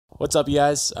What's up, you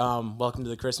guys? Welcome to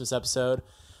the Christmas episode.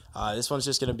 This one's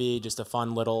just gonna be just a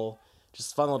fun little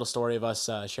story of us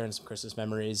sharing some Christmas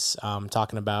memories,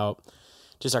 talking about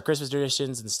just our Christmas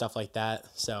traditions and stuff like that.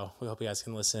 So we hope you guys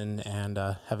can listen and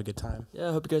have a good time. Yeah,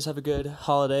 I hope you guys have a good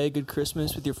holiday, good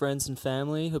Christmas with your friends and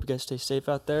family. Hope you guys stay safe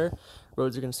out there.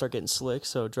 Roads are gonna start getting slick,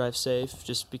 so drive safe.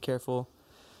 Just be careful.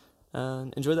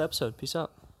 Enjoy the episode. Peace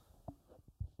out.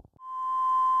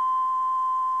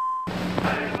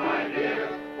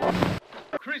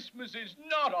 Christmas is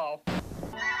not off.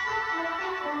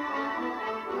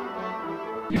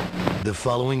 The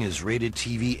following is rated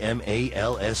TV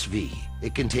MALSV.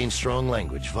 It contains strong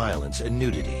language, violence, and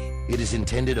nudity. It is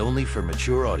intended only for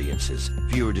mature audiences.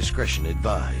 Viewer discretion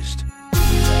advised.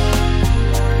 Yeah.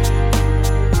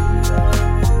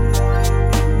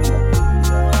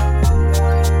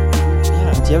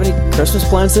 Do you have any Christmas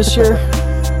plans this year?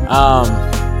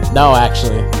 No,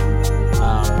 actually.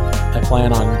 I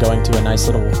plan on going to a nice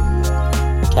little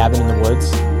cabin in the woods,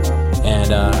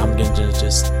 and I'm gonna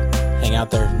just hang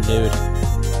out there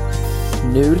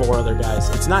nude. 4 other guys.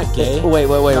 It's not gay. Wait.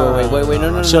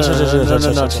 No, chill.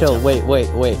 Chill.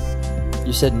 Wait.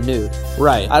 You said nude.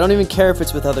 Right. I don't even care if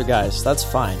it's with other guys. That's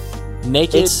fine.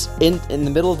 Naked. It's in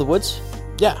the middle of the woods?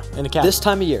 Yeah, in a cabin. This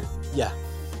time of year. Yeah.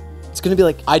 It's going to be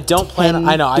like I don't plan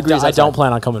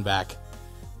on coming back.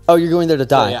 Oh, you're going there to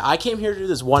die. So, yeah, I came here to do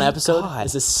this one episode. God.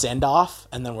 It's a send-off,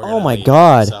 and then we're gonna Oh my leave,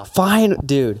 God. so. Fine,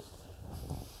 dude.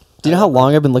 Do you know how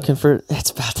long I've been looking for?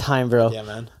 It's about time, bro. Yeah,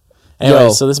 man.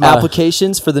 Anyway, so this is my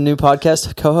applications for the new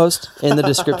podcast co-host in the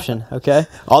description. Okay.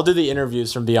 I'll do the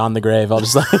interviews from Beyond the Grave. I'll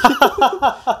just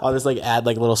add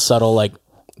like little subtle like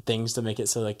things to make it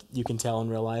so like you can tell in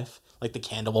real life. Like the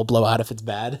candle will blow out if it's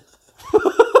bad.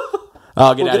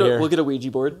 I'll get out of here. We'll get a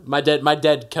Ouija board. My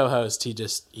dead co-host. He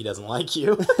doesn't like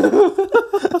you.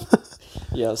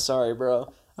 Yeah, sorry,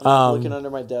 bro. I'm looking under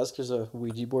my desk. There's a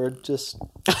Ouija board. Just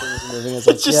things moving. It's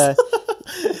like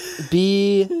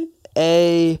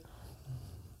BAD.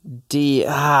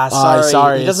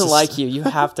 Sorry. He doesn't like you. You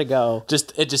have to go.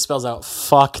 It just spells out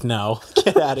fuck no.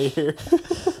 Get out of here.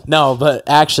 No, but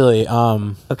actually,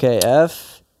 okay,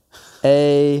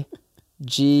 FAG.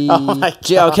 Oh my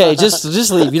God. Okay,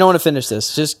 just leave. You don't want to finish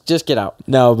this. Just get out.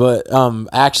 No, but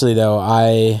actually though,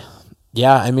 I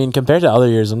mean compared to other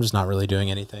years, I'm just not really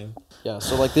doing anything. Yeah,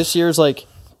 so like this year's like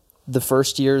the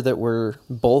first year that we're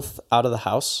both out of the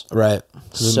house. Right.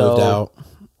 We moved out.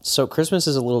 So Christmas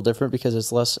is a little different because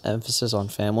it's less emphasis on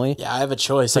family. Yeah, I have a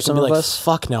choice. I can some be of like, us.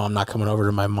 fuck no, I'm not coming over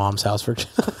to my mom's house for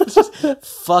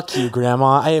fuck you,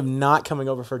 Grandma. I am not coming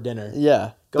over for dinner.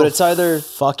 Yeah. Go but it's either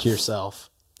fuck yourself.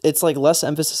 It's like less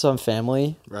emphasis on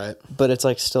family. Right. But it's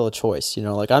like still a choice, you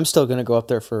know? Like I'm still going to go up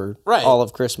there for right. all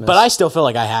of Christmas. But I still feel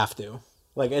like I have to.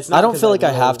 Like it's not I don't feel like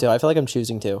I have to. I feel like I'm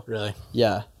choosing to. Really?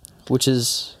 Yeah. Which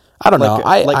is I don't know.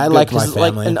 I like my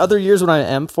family. Like in other years when I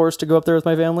am forced to go up there with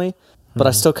my family, but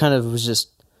I still kind of was just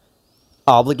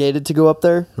obligated to go up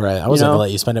there. Right. I wasn't going to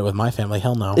let you spend it with my family.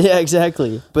 Hell no. Yeah,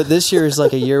 exactly. But this year is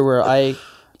like a year where I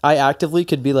actively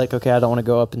could be like, okay, I don't want to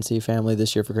go up and see family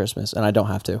this year for Christmas, and I don't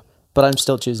have to. But I'm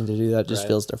still choosing to do that. It just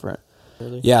feels different.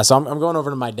 Really. Yeah, so I'm going over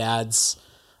to my dad's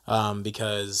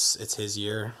because it's his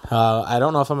year. I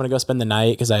don't know if I'm going to go spend the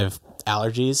night because I have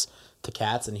allergies to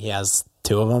cats, and he has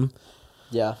 2 of them.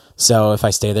 Yeah. So if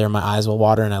I stay there, my eyes will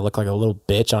water, and I look like a little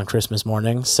bitch on Christmas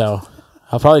morning. So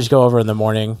I'll probably just go over in the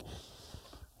morning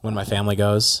when my family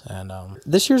goes. And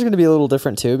this year's going to be a little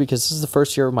different, too, because this is the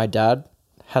first year my dad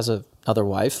has another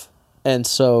wife. And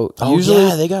so usually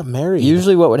they got married.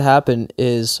 Usually what would happen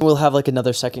is we'll have like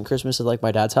another second Christmas at like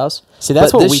my dad's house. See,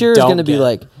 that's but what this we year don't is going to be get,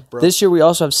 like bro. This year we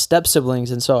also have step siblings,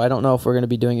 and so I don't know if we're going to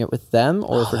be doing it with them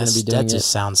or if we're going to be doing that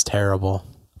just sounds terrible.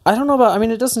 I don't know about. I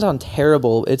mean, it doesn't sound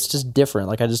terrible. It's just different.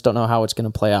 Like I just don't know how it's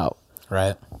going to play out.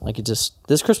 Right. Like this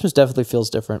Christmas definitely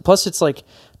feels different. Plus, it's like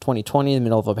 2020 in the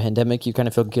middle of a pandemic. You kind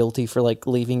of feel guilty for like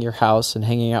leaving your house and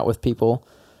hanging out with people.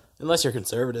 Unless you're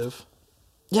conservative.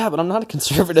 Yeah, but I'm not a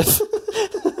conservative.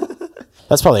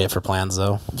 That's probably it for plans,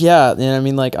 though. Yeah, and I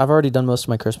mean, like, I've already done most of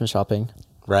my Christmas shopping.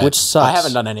 Right. Which sucks. I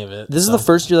haven't done any of it. This is the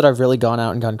first year that I've really gone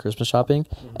out and gone Christmas shopping,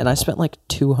 and I spent like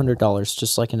 $200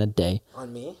 just like in a day.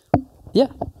 On me? Yeah.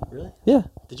 Really? Yeah.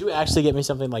 Did you actually get me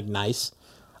something like nice?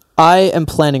 I am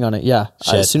planning on it, yeah.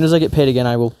 Shit. As soon as I get paid again,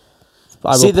 I will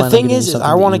See, the thing is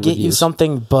I want to get you use.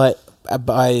 something, but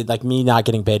by like me not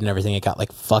getting paid and everything, it got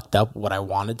like fucked up what I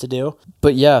wanted to do.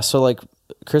 But yeah, so like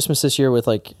Christmas this year with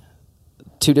like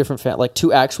two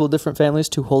actual different families,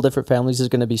 2 whole different families is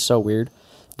going to be so weird.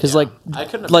 Because I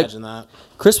couldn't imagine that.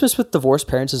 Christmas with divorced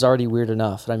parents is already weird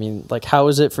enough. I mean, like, how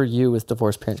is it for you with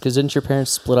divorced parents? Because didn't your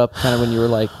parents split up kind of when you were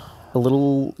like a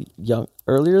little young,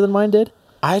 earlier than mine did?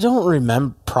 I don't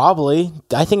remember. Probably.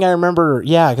 I think I remember.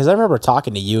 Yeah, because I remember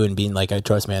talking to you and being like, "I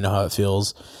trust me. I know how it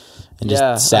feels." And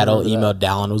just Saddle emailed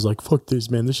Dallin and was like, "Fuck this,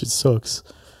 man. This shit sucks."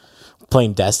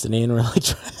 Playing Destiny and we're like,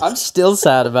 I'm still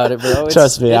sad about it, bro.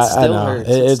 Trust me, I know.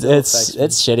 Hurts.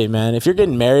 It's shitty, man. If you're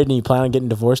getting married and you plan on getting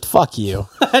divorced, fuck you.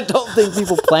 I don't think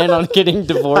people plan on getting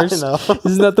divorced. I know.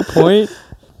 Isn't that the point?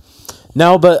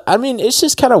 No, but I mean, it's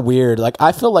just kind of weird. Like,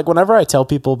 I feel like whenever I tell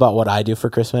people about what I do for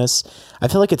Christmas, I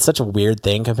feel like it's such a weird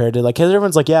thing compared to, like, because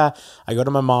everyone's like, yeah, I go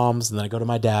to my mom's and then I go to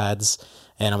my dad's.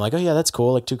 And I'm like, oh, yeah, that's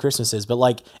cool. Like, 2 Christmases. But,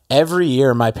 like, every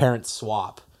year my parents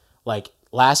swap. Like,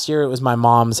 last year it was my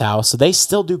mom's house. So they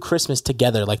still do Christmas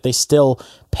together. Like, they still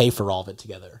pay for all of it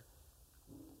together.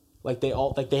 Like, they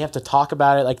have to talk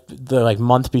about it, like, the, like,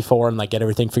 month before and, like, get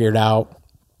everything figured out.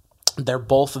 They're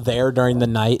both there during the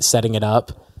night setting it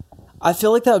up. I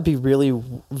feel like that would be really,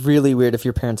 really weird if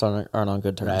your parents aren't on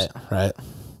good terms. Right.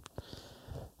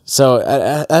 So,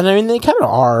 and I mean, they kind of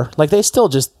are. Like, they still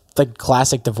just, like,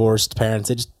 classic divorced parents.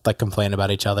 They just, like, complain about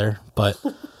each other. But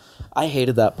I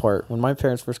hated that part. When my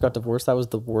parents first got divorced, that was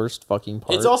the worst fucking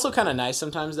part. It's also kind of nice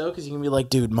sometimes, though, because you can be like,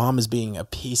 dude, mom is being a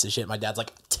piece of shit. My dad's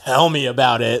like, tell me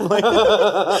about it. Like,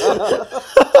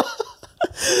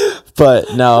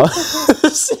 but no.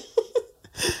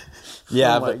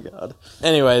 Yeah. Oh my God.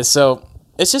 Anyway, so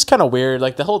it's just kind of weird.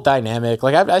 Like, the whole dynamic,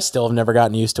 like, I still have never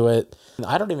gotten used to it.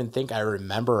 I don't even think I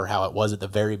remember how it was at the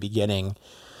very beginning.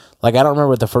 Like, I don't remember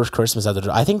what the first Christmas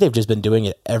I think they've just been doing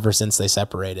it ever since they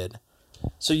separated.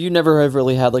 So you never have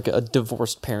really had, like, a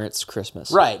divorced parents'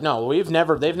 Christmas? Right. No, they've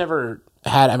never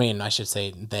had, I mean, I should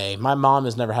say my mom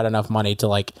has never had enough money to,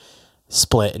 like,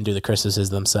 split and do the Christmases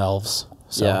themselves.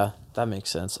 So. Yeah, that makes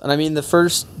sense. And I mean, the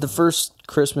first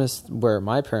Christmas where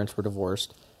my parents were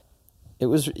divorced, it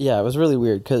was really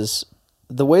weird because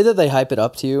the way that they hype it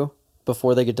up to you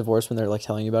before they get divorced, when they're like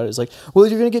telling you about it, is like, well,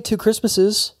 you're gonna get 2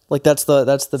 Christmases. Like, that's the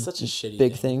such a shitty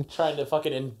big thing. Trying to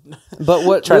fucking but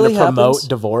what trying really to promote happens,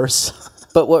 divorce.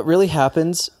 But what really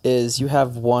happens is you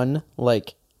have one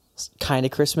like kind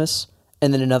of Christmas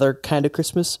and then another kind of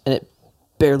Christmas, and it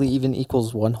barely even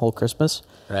equals one whole Christmas.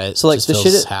 Right. So like just the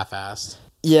feels shit half-assed.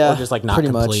 Yeah, or just like not pretty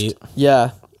complete. Much.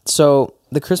 Yeah. So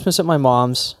the Christmas at my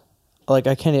mom's, like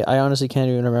I honestly can't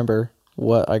even remember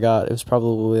what I got. It was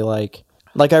probably like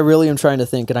I really am trying to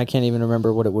think, and I can't even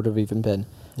remember what it would have even been.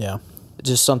 Yeah.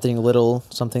 Just something little,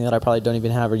 something that I probably don't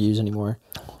even have or use anymore.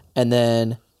 And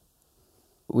then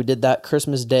we did that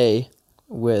Christmas Day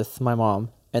with my mom,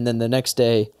 and then the next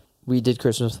day we did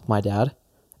Christmas with my dad,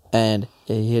 and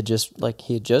he had just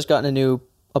gotten a new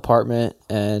apartment,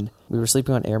 and we were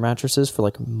sleeping on air mattresses for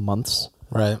like months.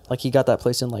 Right. Like, he got that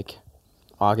place in like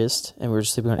August, and we were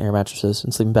just sleeping on air mattresses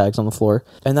and sleeping bags on the floor.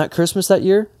 And that Christmas that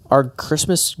year, our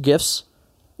Christmas gifts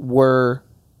were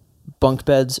bunk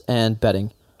beds and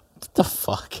bedding. What the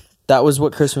fuck? That was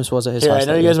what Christmas was at his Here, house. I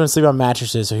know you guys want to sleep on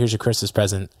mattresses, so here's your Christmas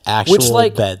present. Actual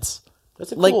beds.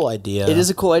 That's a cool idea. It is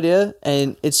a cool idea,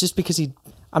 and it's just because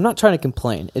I'm not trying to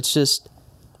complain. It's just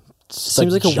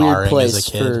seems like a weird place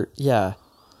for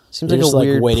Seems like a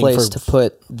weird place to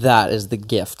put that as the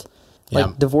gift. Yeah.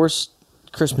 Like, divorce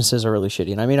Christmases are really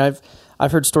shitty. And I mean,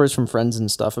 I've heard stories from friends and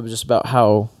stuff of just about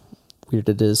how weird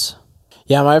it is.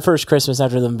 Yeah, my first Christmas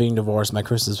after them being divorced, my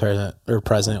Christmas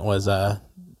present was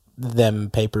them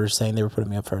papers saying they were putting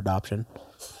me up for adoption.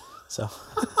 So,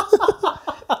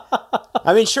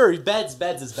 I mean, sure, beds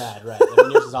is bad, right? I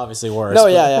mean, yours is obviously worse. No,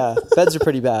 yeah, beds are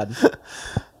pretty bad.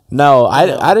 No,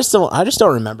 I just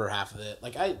don't remember half of it.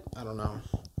 Like, I don't know.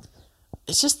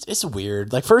 It's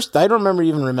weird. Like, I don't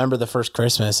remember the first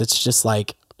Christmas. It's just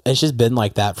like, it's just been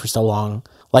like that for so long.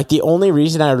 Like, the only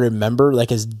reason I remember,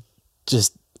 like, is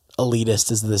just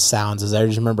elitist as this sounds, is I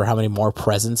just remember how many more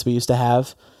presents we used to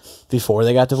have before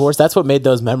they got divorced. That's what made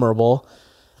those memorable.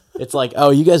 It's like,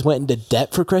 oh, you guys went into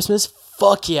debt for Christmas?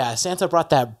 Fuck yeah. Santa brought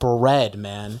that bread,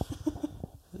 man.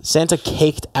 Santa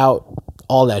caked out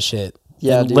all that shit.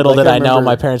 Yeah, dude, little did I know,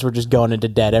 my parents were just going into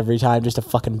debt every time just to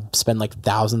fucking spend like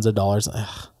thousands of dollars.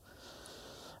 Ugh.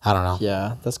 I don't know.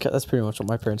 Yeah, that's pretty much what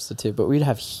my parents did too. But we'd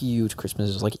have huge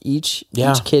Christmases. Like each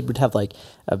kid would have like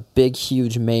a big,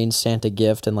 huge main Santa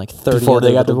gift and like 30 before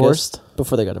they got divorced.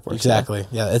 Before they got divorced, exactly.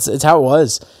 Yeah, it's how it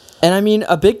was. And I mean,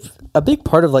 a big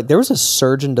part of, like, there was a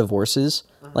surge in divorces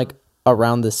like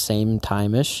around the same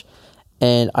time-ish,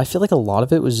 and I feel like a lot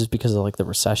of it was just because of like the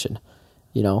recession.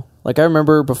 You know, like I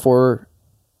remember before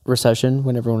recession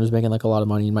when everyone was making like a lot of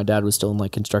money and my dad was still in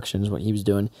like construction is what he was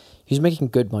doing. He was making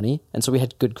good money, and so we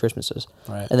had good Christmases.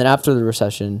 Right. And then after the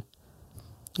recession,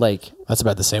 like, that's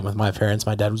about the same with my parents.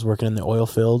 My dad was working in the oil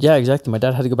field. Yeah, exactly. My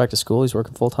dad had to go back to school. He's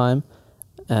working full time,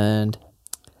 and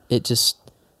it just,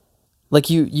 like,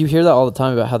 you hear that all the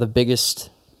time about how the biggest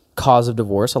cause of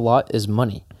divorce a lot is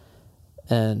money.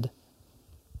 And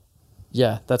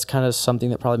yeah, that's kind of something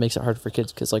that probably makes it hard for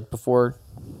kids, because like before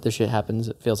this shit happens,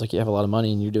 it feels like you have a lot of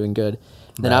money and you're doing good.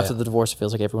 And then after the divorce, it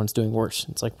feels like everyone's doing worse.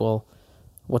 It's like, well,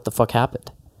 what the fuck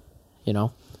happened? You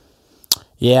know?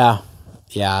 Yeah.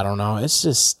 Yeah, I don't know. It's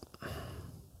just...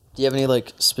 Do you have any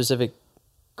like specific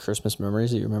Christmas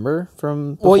memories that you remember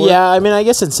from before? Well, yeah, I mean, I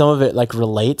guess in some of it like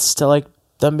relates to like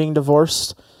them being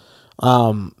divorced.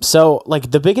 So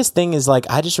like the biggest thing is like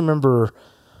I just remember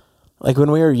like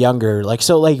when we were younger, like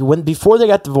so like when before they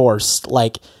got divorced,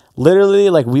 like literally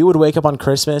like we would wake up on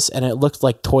Christmas and it looked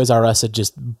like Toys R Us had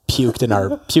just puked in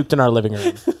our living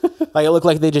room. Like it looked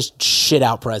like they just shit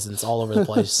out presents all over the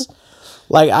place.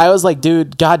 Like I was like,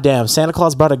 dude, goddamn, Santa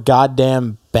Claus brought a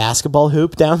goddamn basketball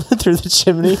hoop down through the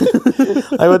chimney.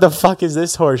 Like what the fuck is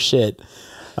this horse shit?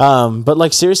 But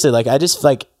like seriously, like I just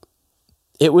like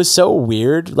it was so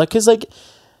weird. Like cause like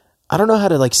I don't know how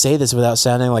to like say this without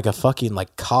sounding like a fucking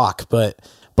like cock, but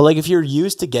like if you're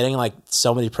used to getting like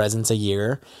so many presents a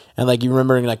year and like you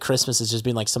remembering like Christmas as just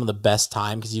being like some of the best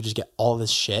time because you just get all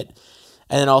this shit,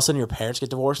 and then all of a sudden your parents get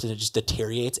divorced and it just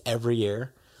deteriorates every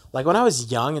year. Like when I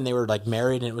was young and they were like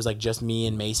married and it was like just me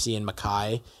and Macy and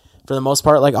Mackay, for the most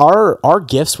part, like our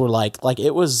gifts were like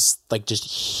it was like just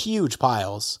huge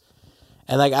piles.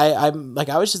 And like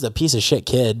I was just a piece of shit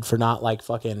kid for not like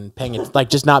fucking paying it, like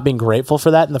just not being grateful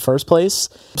for that in the first place.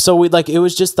 So we like it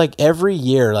was just like every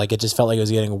year like it just felt like it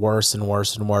was getting worse and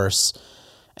worse and worse.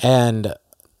 And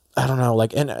I don't know,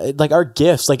 like and like our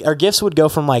gifts would go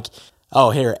from like, oh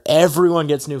here everyone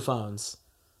gets new phones,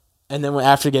 and then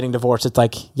after getting divorced it's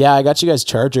like, yeah, I got you guys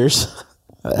chargers.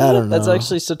 I don't know. That's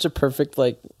actually such a perfect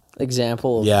like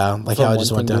example of like how it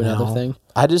just went down.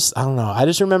 I don't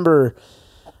know.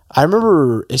 I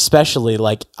remember especially,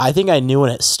 like, I think I knew when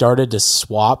it started to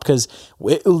swap because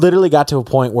it literally got to a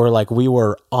point where, like, we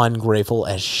were ungrateful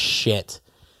as shit.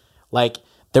 Like,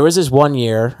 there was this one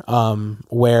year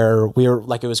where we were,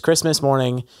 like, it was Christmas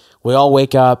morning. We all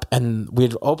wake up and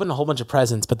we'd opened a whole bunch of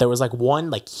presents, but there was, like, one,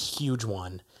 like, huge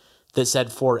one that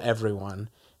said for everyone.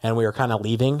 And we were kind of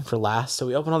leaving for last. So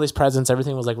we opened all these presents.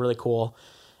 Everything was, like, really cool.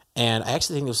 And I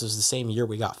actually think this was the same year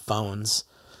we got phones.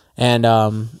 And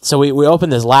so we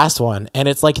opened this last one, and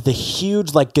it's like the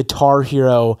huge like Guitar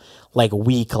Hero like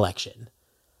Wii collection,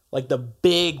 like the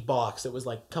big box that was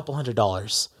like a couple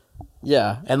 $100.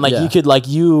 Yeah, and like you could like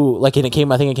and it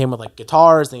came. I think it came with like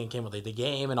guitars. I think it came with like the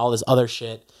game and all this other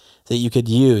shit that you could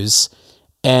use.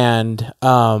 And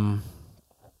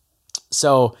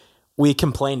so we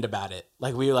complained about it.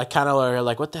 Like we like kind of were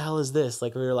like, what the hell is this?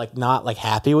 Like we were like not like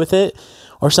happy with it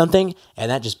or something,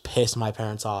 and that just pissed my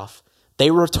parents off. They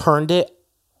returned it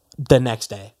the next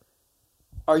day.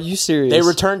 Are you serious? They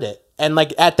returned it. And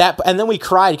like at that, and then we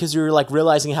cried because we were like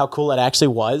realizing how cool it actually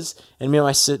was. And me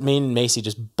and Macy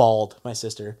just bawled, my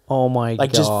sister. Oh my God.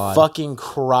 Like just fucking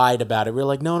cried about it. We were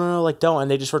like, no, like don't.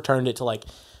 And they just returned it to like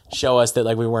show us that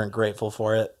like we weren't grateful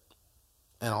for it.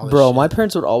 And all this shit. My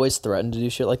parents would always threaten to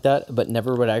do shit like that, but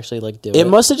never would actually like do it. It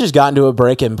must have just gotten to a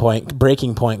breaking point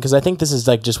because I think this is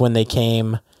like just when they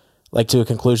came like to a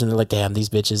conclusion. They're like, damn, these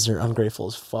bitches are ungrateful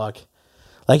as fuck.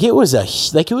 Like it was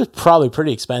probably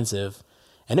pretty expensive,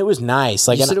 and it was nice.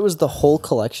 Like you said, it was the whole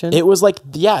collection. It was like,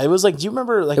 yeah, it was like. Do you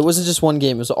remember? Like it wasn't just one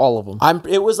game; it was all of them.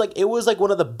 It was like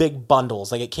one of the big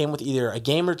bundles. Like it came with either a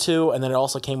game or two, and then it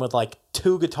also came with like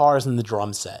 2 guitars and the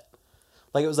drum set.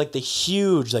 Like it was like the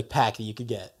huge like pack that you could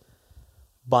get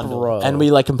bundle. Bro. And we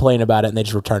like complained about it, and they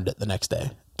just returned it the next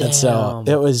day. Damn. And so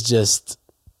it was just,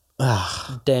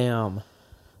 damn.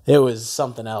 It was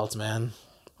something else, man.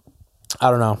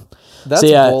 I don't know. That's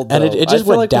bold, though. And it just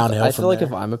went downhill. I feel like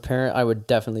if I'm a parent, I would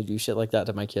definitely do shit like that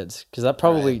to my kids, because that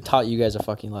probably taught you guys a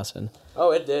fucking lesson.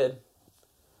 Oh, it did.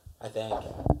 I think.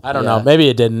 I don't know. Maybe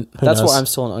it didn't. Who That's knows? why I'm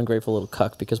still an ungrateful little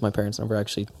cuck, because my parents never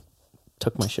actually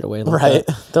took my shit away. Like right?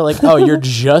 That. They're like, oh, you're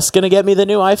just gonna get me the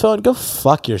new iPhone? Go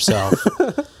fuck yourself.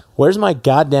 Where's my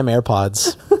goddamn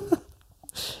AirPods?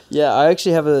 Yeah, I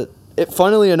actually have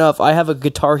funnily enough, I have a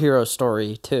Guitar Hero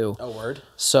story too. Oh, word.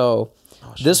 So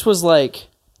this was like.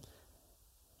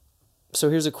 So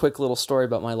here's a quick little story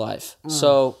about my life.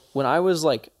 So when I was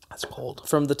like, that's cold.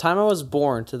 From the time I was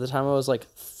born to the time I was like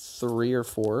 3 or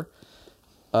 4,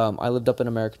 I lived up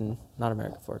in not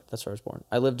American Fork. That's where I was born.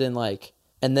 I lived in like,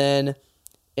 and then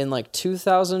in like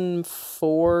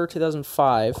 2004,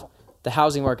 2005, the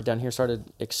housing market down here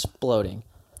started exploding.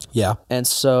 Yeah. And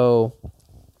so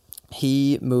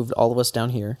he moved all of us down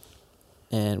here,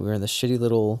 and we were in this shitty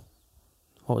little,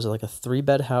 what was it, like a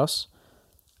 3-bed house.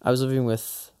 I was living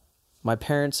with my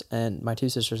parents and my 2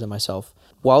 sisters and myself.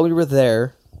 While we were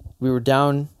there, we were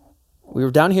down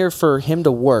here for him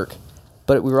to work,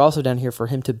 but we were also down here for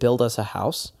him to build us a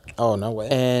house. Oh, no way.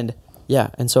 And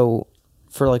so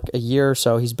for like a year or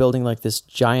so, he's building like this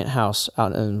giant house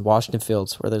out in Washington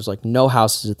Fields where there's like no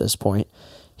houses at this point.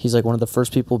 He's like one of the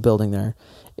first people building there.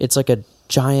 It's like a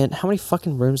giant, how many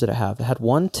fucking rooms did it have? It had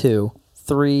 1, 2,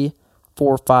 3,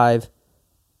 4, 5,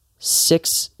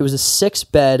 6. It was a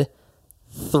 6-bed,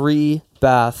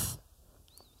 3-bath,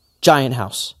 giant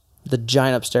house. The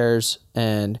giant upstairs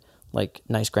and like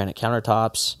nice granite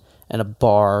countertops and a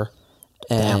bar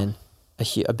and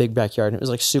a big backyard. And it was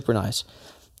like super nice.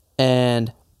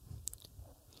 And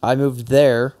I moved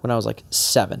there when I was like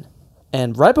 7.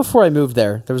 And right before I moved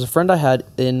there was a friend I had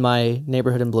in my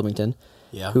neighborhood in Bloomington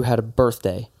who had a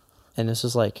birthday. And this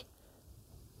was like,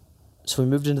 so we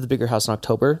moved into the bigger house in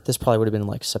October. This probably would have been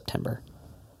like September.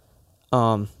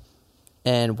 And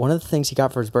one of the things he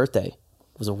got for his birthday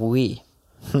was a Wii.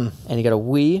 And he got a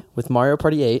Wii with Mario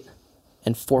Party 8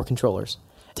 and 4 controllers.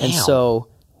 Damn. And so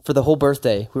for the whole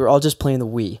birthday, we were all just playing the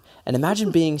Wii. And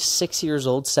imagine being 6 years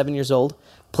old, 7 years old,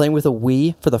 playing with a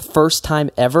Wii for the first time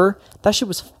ever. That shit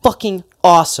was fucking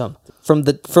awesome. From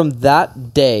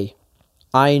that day,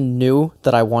 I knew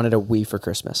that I wanted a Wii for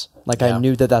Christmas. Like, I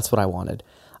knew that that's what I wanted.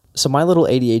 So my little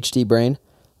ADHD brain,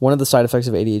 one of the side effects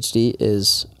of ADHD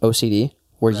is OCD,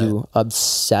 where you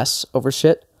obsess over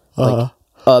shit. Like,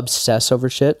 obsess over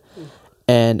shit.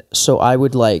 And so I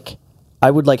would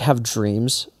have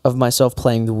dreams of myself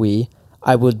playing the Wii.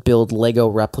 I would build Lego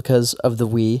replicas of the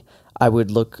Wii. I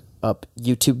would look up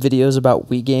YouTube videos about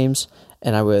Wii games,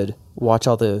 and I would watch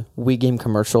all the Wii game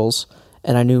commercials,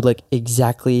 and I knew like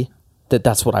exactly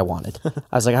that's what I wanted.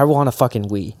 I was like, I want a fucking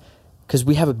Wii, because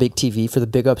we have a big TV for the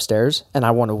big upstairs, and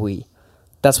I want a Wii.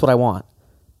 That's what I want.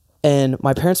 And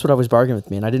my parents would always bargain with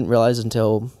me, and I didn't realize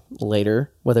until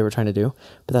later what they were trying to do.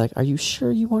 But they're like, are you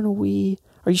sure you want a Wii?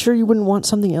 Are you sure you wouldn't want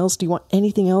something else? Do you want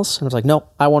anything else? And I was like, no,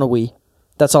 I want a Wii.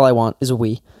 That's all I want is a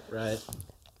Wii. Right.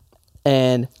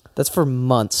 And that's for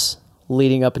months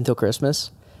leading up until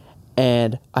Christmas.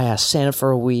 And I asked Santa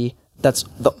for a Wii. That's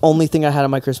the only thing I had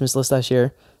on my Christmas list that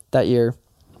year.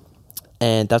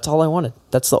 And that's all I wanted.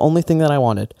 That's the only thing that I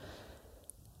wanted.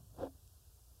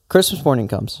 Christmas morning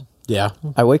comes. Yeah.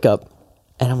 I wake up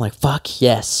and I'm like, fuck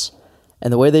yes.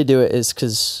 And the way they do it is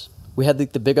because we had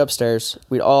the big upstairs.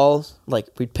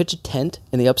 We'd pitch a tent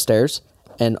in the upstairs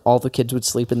and all the kids would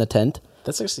sleep in the tent.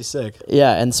 That's actually sick.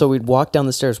 Yeah, and so we'd walk down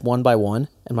the stairs one by one,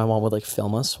 and my mom would like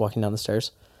film us walking down the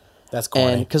stairs. That's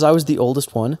corny. And because I was the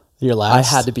oldest one, you're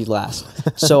last. I had to be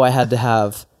last. So I had to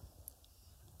have,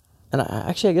 and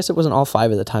I guess it wasn't all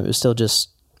 5 at the time. It was still just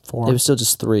 4. It was still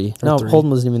just 3. Or no, 3. Holden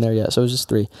wasn't even there yet, so it was just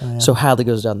 3. Oh, yeah. So Hadley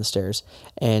goes down the stairs,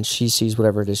 and she sees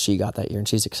whatever it is she got that year, and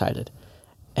she's excited.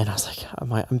 And I was like,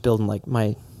 I'm building like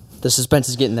the suspense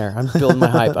is getting there. I'm building my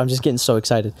hype. I'm just getting so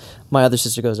excited. My other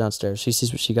sister goes downstairs. She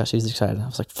sees what she got. She's excited. I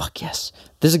was like, fuck yes.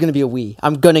 This is going to be a Wii.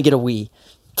 I'm going to get a Wii.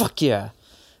 Fuck yeah.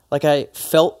 Like, I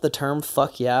felt the term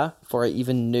fuck yeah before I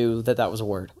even knew that was a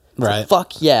word. Right. Like,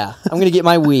 fuck yeah. I'm going to get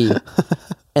my Wii.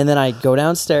 And then I go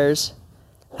downstairs.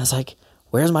 And I was like,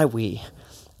 where's my Wii?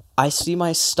 I see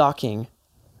my stocking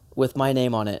with my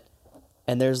name on it.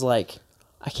 And there's like,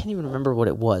 I can't even remember what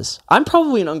it was. I'm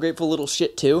probably an ungrateful little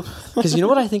shit too, because you know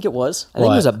what I think it was? I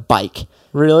think it was a bike.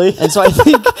 Really? And so I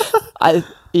think, I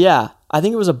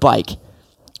think it was a bike,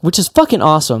 which is fucking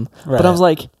awesome. Right. But I was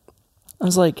like,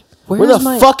 where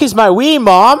the fuck is my Wii,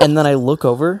 Mom? And then I look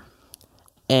over,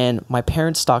 and my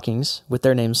parents' stockings with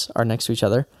their names are next to each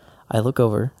other. I look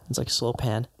over. It's like a slow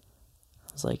pan.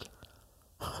 I was like,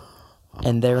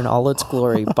 and there in all its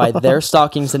glory, by their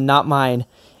stockings and not mine,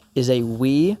 is a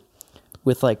Wii.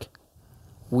 With like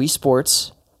Wii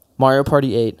Sports, Mario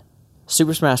Party 8,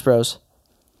 Super Smash Bros,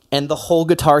 and the whole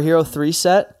Guitar Hero 3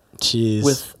 set. Jeez.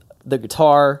 With the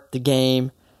guitar, the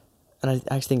game, and I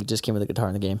actually think it just came with the guitar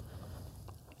and the game.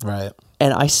 Right.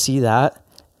 And I see that,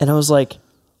 and I was like,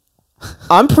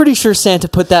 I'm pretty sure Santa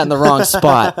put that in the wrong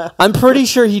spot. I'm pretty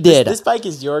sure he did. This bike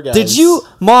is your guys. Did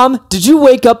you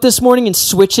wake up this morning and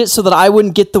switch it so that I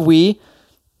wouldn't get the Wii?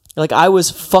 Like, I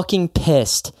was fucking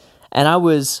pissed, and I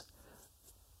was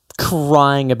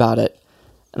crying about it,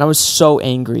 and I was so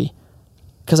angry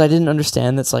because I didn't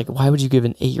understand. That's like, why would you give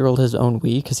an 8-year-old his own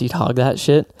Wii? Because he'd hog that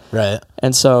shit, right?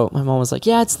 And so my mom was like,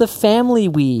 yeah, it's the family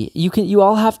Wii, you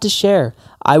all have to share.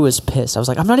 I was pissed. I was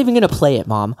like, I'm not even gonna play it,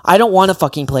 Mom. I don't want to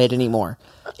fucking play it anymore.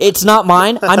 It's not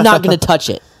mine. I'm not gonna touch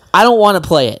it. I don't want to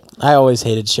play it. I always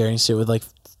hated sharing shit with like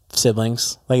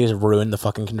siblings. Like, you just ruin the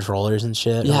fucking controllers and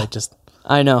shit. Yeah, or, like, just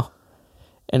I know.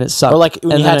 And it sucked. Or like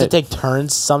when you had to take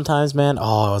turns sometimes, man.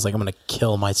 Oh, I was like, I'm going to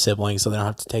kill my siblings so they don't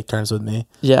have to take turns with me.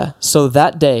 Yeah. So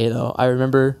that day, though, I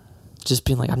remember just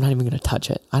being like, I'm not even going to touch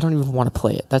it. I don't even want to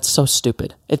play it. That's so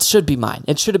stupid. It should be mine.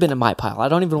 It should have been in my pile. I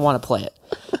don't even want to play it.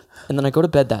 And then I go to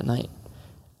bed that night,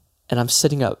 and I'm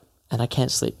sitting up, and I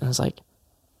can't sleep. And I was like,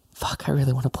 fuck, I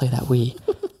really want to play that Wii.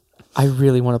 I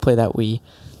really want to play that Wii.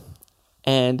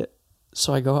 And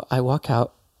so I walk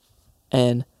out,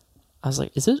 and I was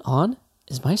like, is it on?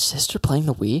 Is my sister playing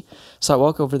the Wii? So I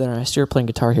walk over there, and I see her playing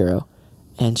Guitar Hero,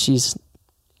 and she's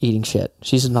eating shit.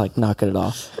 She's like not good at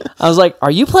all. I was like,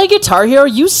 are you playing Guitar Hero?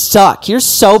 You suck. You're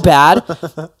so bad.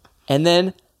 And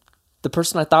then the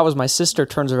person I thought was my sister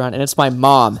turns around, and it's my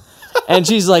mom. And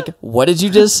she's like, what did you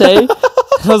just say? And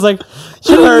I was like,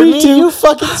 You heard me. You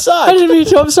fucking suck. I didn't mean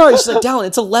to. I'm sorry. She's like, Dallin,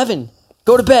 it's 11.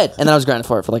 Go to bed. And then I was grounded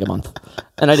for it for like a month.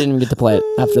 And I didn't even get to play it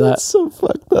after that. So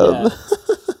fucked up.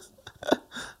 Yeah.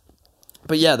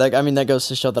 But yeah, that goes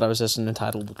to show that I was just an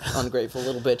entitled, ungrateful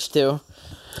little bitch too.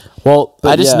 Well, But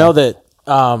I just yeah. know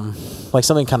that, like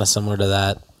something kind of similar to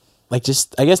that. Like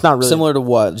just, I guess not really. Similar to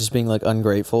what? Just being like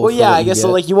ungrateful. Well, for yeah, what I you guess so,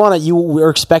 get? like you were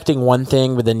expecting one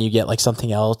thing, but then you get like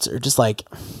something else, or just like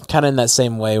kind of in that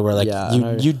same way where like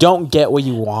Yeah, you don't get what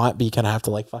you want, but you kind of have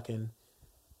to like fucking.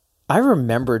 I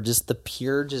remember just the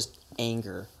pure just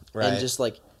anger Right. and just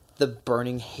like the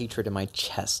burning hatred in my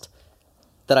chest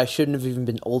that I shouldn't have even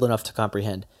been old enough to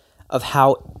comprehend, of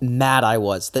how mad I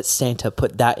was that Santa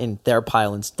put that in their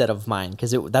pile instead of mine,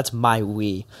 because that's my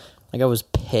Wii. Like I was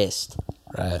pissed.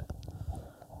 Right.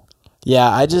 Yeah,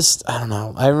 I don't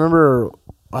know. I remember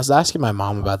I was asking my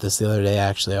mom about this the other day,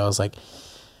 actually. I was like,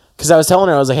 because I was telling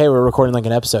her, I was like, hey, we're recording like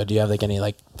an episode. Do you have like any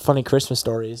like funny Christmas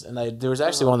stories? And there was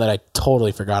actually one that I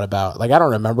totally forgot about. Like, I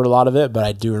don't remember a lot of it, but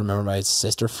I do remember my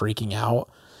sister freaking out.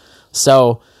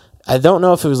 So I don't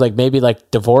know if it was like maybe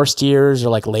like divorced years or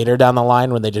like later down the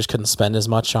line when they just couldn't spend as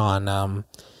much on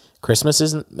Christmas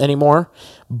anymore.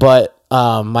 But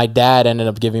my dad ended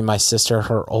up giving my sister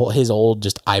his old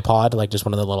just iPod, like just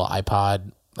one of the little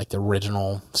iPod, like the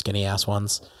original skinny ass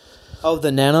ones. Oh,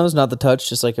 the Nanos, not the Touch,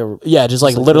 just like a... Yeah, just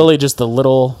like literally just the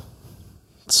little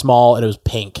small, and it was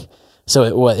pink. So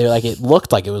it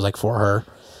looked like it was like for her.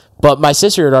 But my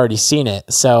sister had already seen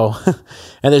it. So,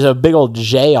 and there's a big old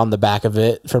J on the back of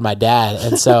it for my dad.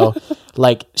 And so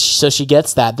so she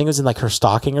gets that. I think it was in like her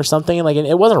stocking or something. And like,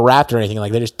 it wasn't wrapped or anything.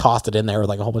 Like they just tossed it in there with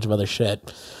like a whole bunch of other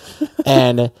shit.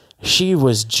 And she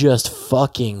was just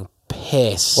fucking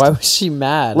pissed. Why was she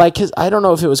mad? Like, cause I don't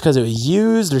know if it was because it was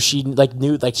used or she like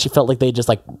knew, like she felt like they just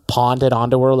like pawned it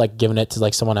onto her, like giving it to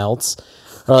like someone else,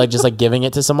 or like just like giving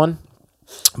it to someone.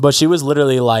 But she was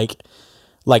literally like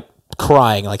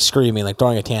crying, like screaming, like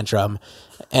throwing a tantrum.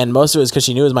 And most of it was because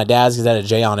she knew it was my dad's because it had a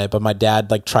J on it. But my dad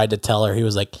like tried to tell her, he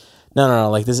was like, no,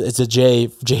 like this, it's a J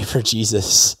for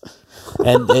Jesus.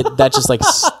 And that just like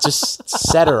just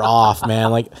set her off,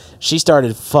 man. Like she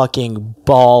started fucking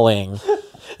bawling.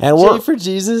 And J for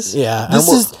Jesus? Yeah.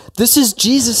 This is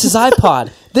Jesus'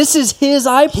 iPod. This is his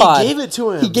iPod. He gave it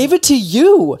to him. He gave it to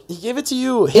you. He gave it to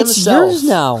you himself. It's yours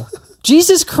now.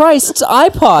 Jesus Christ's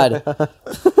iPod.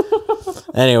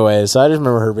 Anyway, so I just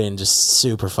remember her being just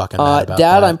super fucking mad about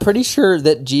Dad, that. I'm pretty sure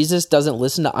that Jesus doesn't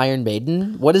listen to Iron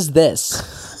Maiden. What is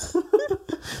this?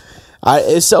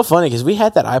 It's so funny because we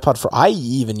had that iPod I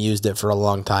even used it for a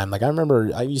long time. Like I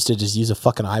remember I used to just use a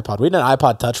fucking iPod. We had an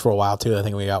iPod Touch for a while too. I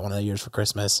think we got one of the years for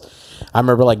Christmas. I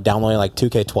remember like downloading like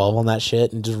 2K12 on that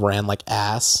shit and just ran like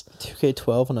ass.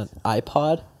 2K12 on an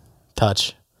iPod?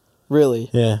 Touch. Really?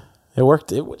 Yeah. It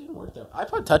worked. It didn't work though.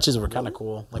 iPod Touches were kind of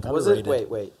cool. Like Was underrated. it?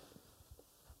 Wait.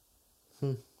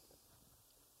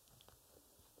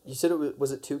 You said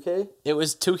was it 2K? It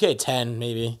was 2K10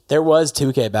 maybe. There was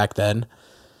 2K back then.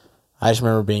 I just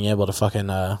remember being able to fucking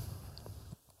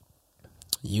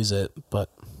use it, but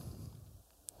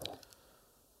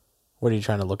what are you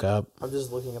trying to look up? I'm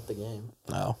just looking up the game.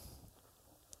 No.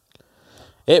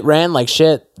 It ran like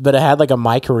shit, but it had like a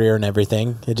My Career and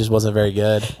everything. It just wasn't very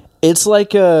good. It's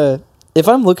like if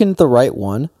I'm looking at the right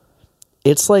one,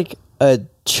 it's like a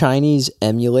Chinese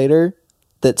emulator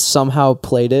that somehow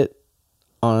played it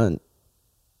on.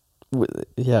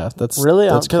 Yeah, that's Really?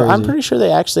 That's I'm crazy. pretty sure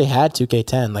they actually had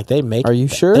 2K10. Like they make. Are you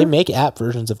sure? They make app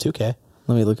versions of 2K.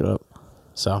 Let me look it up.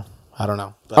 So I don't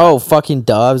know. But Oh, fucking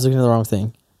duh! I was looking at the wrong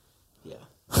thing. yeah,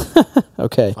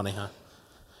 Okay, funny, huh?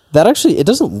 that actually it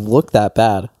doesn't look that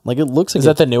bad. Like it looks like Is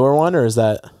that the newer one or is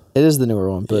that? it is the newer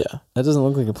one, but Yeah. that doesn't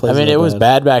look like it plays. I mean, that it was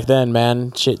bad back then,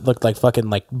 man. Shit looked like fucking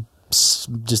like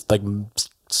just like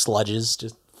sludges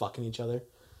just fucking each other.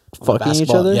 On the Fucking each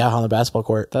basketball- other? Yeah, on the basketball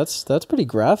court. That's pretty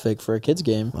graphic for a kid's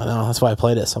game. I know, that's why I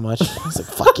played it so much. I was like,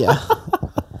 fuck yeah.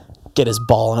 Get his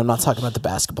ball, and I'm not talking about the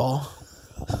basketball.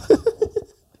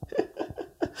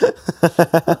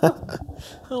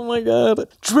 Oh my god!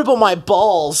 Dribble my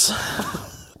balls.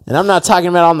 And I'm not talking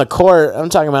about on the court. I'm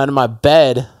talking about in my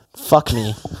bed. Fuck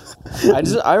me.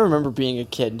 I remember being a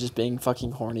kid and just being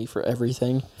fucking horny for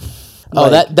everything. Oh,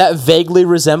 that vaguely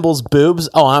resembles boobs.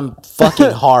 Oh, I'm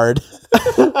fucking hard.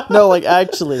 No, like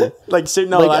actually. Like, so,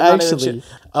 no, Like, I'm not even actually.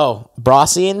 shit. Oh, bra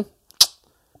scene?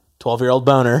 12-year-old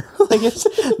boner. Like it's,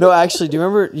 No, actually, do you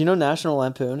remember, National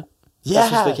Lampoon? yeah.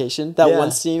 Christmas Vacation? That Yeah.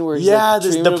 one scene where he's Yeah, like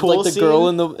there's dreaming the of pool like the girl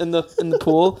scene. in the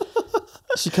pool.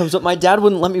 She comes up. My dad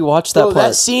wouldn't let me watch that Bro, part.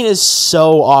 that scene is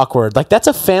so awkward. Like, that's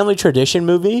a family tradition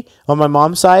movie on my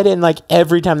mom's side, and like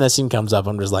every time that scene comes up,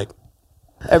 I'm just like,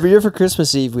 Every year for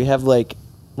Christmas Eve, we have like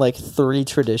 3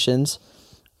 traditions.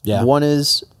 yeah. One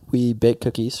is we bake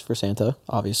cookies for Santa,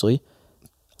 obviously.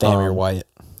 Damn, you're white.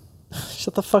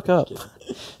 Shut the fuck up.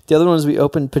 The other one is we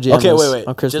open pajamas Okay, wait.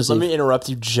 on Christmas Just let Eve. me interrupt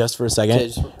you just for a second. Okay,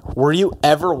 just- Were you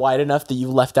ever white enough that you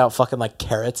left out fucking like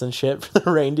carrots and shit for the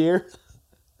reindeer?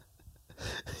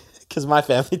 Because my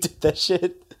family did that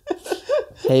shit.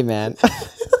 Hey, man.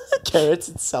 Carrots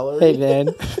and celery. Hey, man.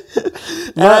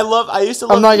 And I used to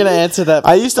love I'm not going to answer that.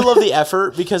 I used to love the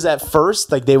effort because at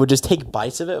first, like, they would just take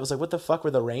bites of it. I was like, what the fuck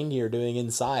were the reindeer doing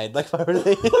inside? Like, why were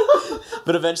they?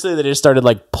 But eventually they just started,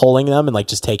 like, pulling them and, like,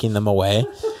 just taking them away.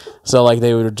 So, like,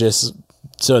 they would just,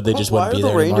 so they just Why wouldn't are be the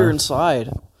there reindeer anymore. inside?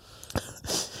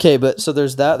 Okay, but so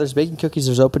there's that. There's baking cookies.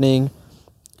 There's opening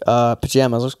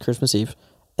pajamas. Christmas Eve.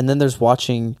 And then there's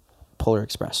watching Polar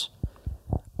Express.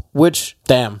 Which,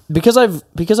 Damn. because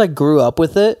I grew up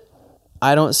with it,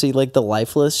 I don't see like the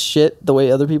lifeless shit the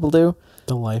way other people do.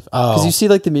 The life. Because Oh. you see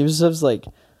like the memes and stuff, like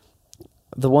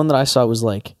the one that I saw was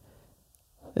like,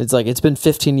 it's been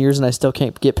 15 years and I still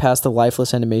can't get past the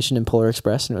lifeless animation in Polar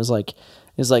Express. And it was like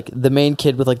the main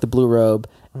kid with like the blue robe,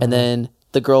 and then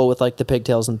the girl with like the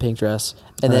pigtails and the pink dress,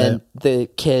 and then the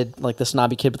kid, like the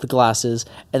snobby kid with the glasses,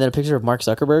 and then a picture of Mark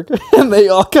Zuckerberg, and they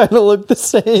all kind of look the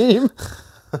same.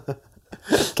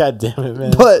 God damn it,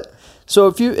 man. But so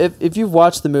if you've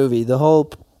watched the movie, the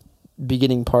whole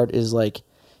beginning part is like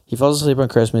he falls asleep on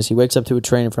Christmas. He wakes up to a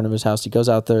train in front of his house. He goes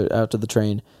out to the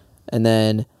train, and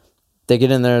then they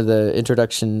get in there, the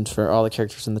introduction for all the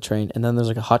characters in the train, and then there's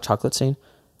like a hot chocolate scene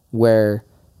where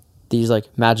these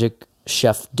like magic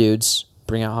chef dudes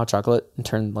bring out hot chocolate and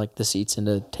turn like the seats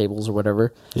into tables or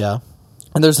whatever. Yeah.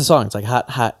 And there's the song. It's like hot,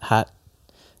 hot, hot.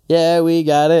 Yeah, we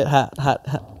got it. Hot, hot,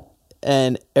 hot.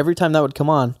 And every time that would come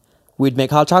on, we'd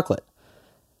make hot chocolate.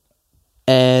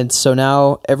 And so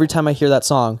now every time I hear that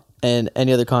song in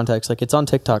any other context, like it's on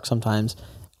TikTok sometimes,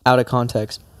 out of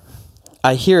context,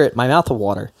 I hear it, my mouth will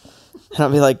water. And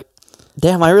I'll be like,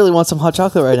 damn, I really want some hot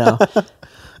chocolate right now.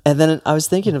 And then I was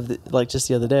thinking of like just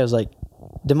the other day, I was like,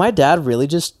 did my dad really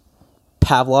just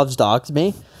Pavlov's dog to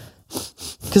me?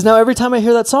 Because now every time I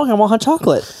hear that song, I want hot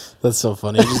chocolate. That's so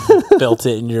funny. You just built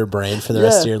it in your brain for the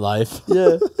rest of Yeah. your life.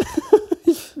 Yeah.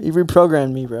 You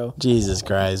reprogrammed me, bro. Jesus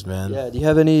Christ, man. Yeah. Do you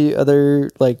have any other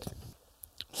like?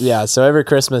 Yeah, so every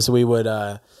Christmas we would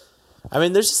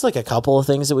there's just like a couple of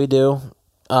things that we do.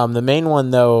 The main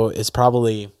one though is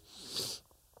probably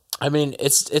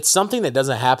it's something that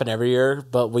doesn't happen every year,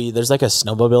 but there's like a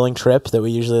snowmobiling trip that we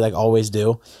usually like always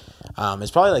do.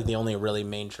 It's probably like the only really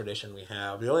main tradition we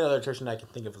have. The only other tradition I can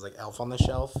think of is like Elf on the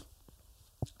Shelf.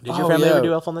 Did your family ever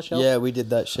do Elf on the Shelf? Yeah, we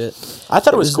did that shit. I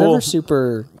thought it was cool. Never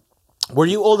super. Were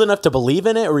you old enough to believe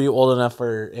in it, or were you old enough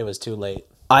where it was too late?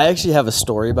 I actually have a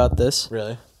story about this.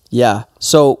 Really? Yeah.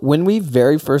 So when we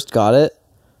very first got it,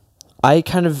 I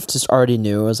kind of just already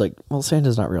knew. I was like, well,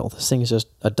 Santa's not real. This thing is just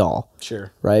a doll.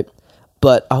 Sure. Right?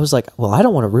 But I was like, well, I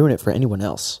don't want to ruin it for anyone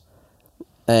else.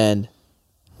 And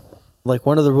like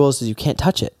one of the rules is you can't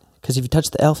touch it, because if you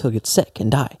touch the elf, he'll get sick and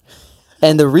die.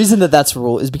 And the reason that that's a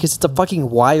rule is because it's a fucking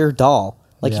wire doll.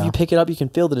 Like if Yeah. you pick it up, you can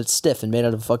feel that it's stiff and made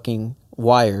out of fucking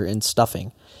wire and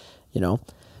stuffing, you know?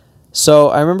 So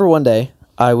I remember one day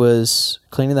I was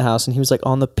cleaning the house and he was like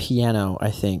on the piano,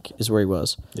 I think is where he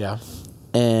was. Yeah.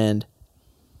 And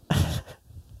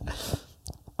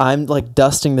I'm like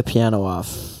dusting the piano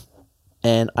off,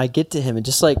 and I get to him and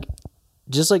just like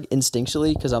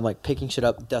instinctually, because I'm like picking shit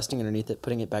up, dusting underneath it,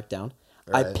 putting it back down.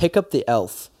 I Right. pick up the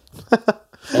elf,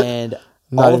 and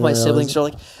Not all of even my realizing. siblings are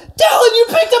like, "Dylan, you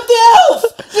picked up the elf!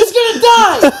 He's gonna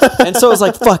die!" And so I was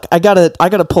like, "Fuck, I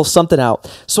gotta pull something out."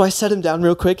 So I set him down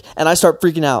real quick, and I start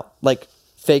freaking out, like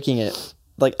faking it,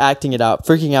 like acting it out,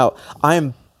 freaking out. I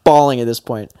am bawling at this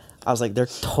point. I was like, "They're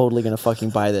totally gonna fucking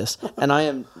buy this," and I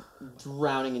am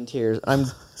drowning in tears. I'm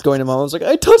going to mom. I was like,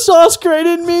 "I touched Oscar. I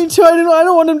didn't mean to. I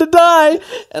don't want him to die."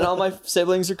 And all my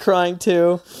siblings are crying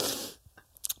too.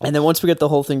 And then once we get the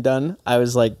whole thing done, I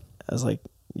was like,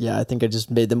 yeah, I think I just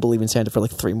made them believe in Santa for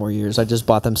like 3 more years. I just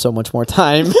bought them so much more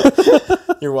time.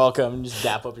 You're welcome. Just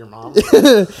dap up your mom.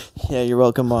 Yeah, you're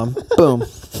welcome, Mom. Boom.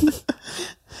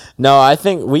 No, I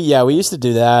think we used to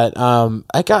do that.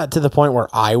 I got to the point where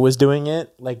I was doing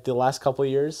it like the last couple of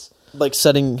years. Like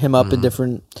setting him up in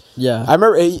different. Yeah. I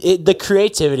remember the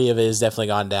creativity of it has definitely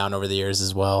gone down over the years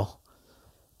as well.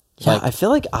 Yeah, I feel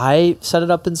like I set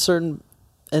it up in some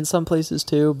places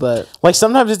too, but Like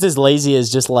sometimes it's as lazy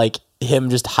as just like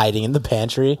him just hiding in the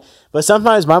pantry. But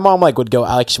sometimes my mom like would go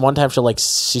like one time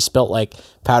she spilt like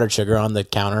powdered sugar on the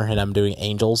counter and I'm doing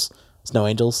snow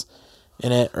angels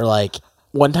in it, or like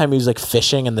one time he was like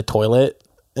fishing in the toilet.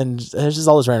 And there's just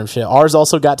all this random shit. Ours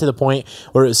also got to the point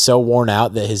where it was so worn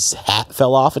out that his hat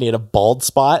fell off and he had a bald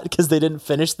spot because they didn't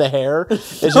finish the hair.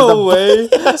 no way.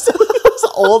 Yeah, so he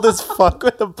was old as fuck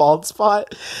with a bald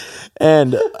spot.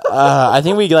 And I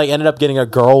think we like ended up getting a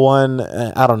girl one.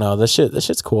 I don't know. This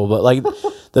shit's cool. But like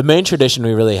the main tradition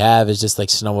we really have is just like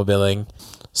snowmobiling.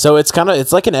 So it's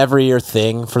like an every year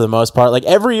thing for the most part. Like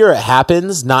every year it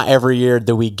happens. Not every year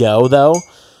do we go though.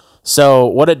 So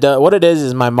what it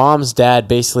is my mom's dad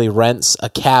basically rents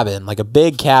a cabin, like a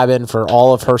big cabin for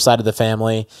all of her side of the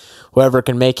family. Whoever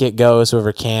can make it goes,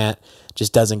 whoever can't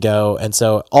just doesn't go. And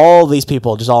so all these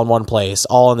people just all in one place,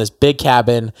 all in this big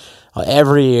cabin,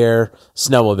 every year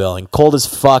snowmobiling. Cold as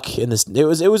fuck in this. It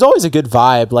was always a good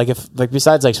vibe. Like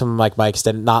besides like some of like my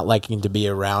extended, not liking to be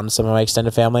around some of my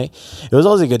extended family, it was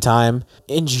always a good time.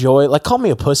 Enjoy, like call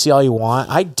me a pussy all you want.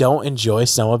 I don't enjoy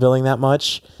snowmobiling that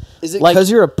much. Is it because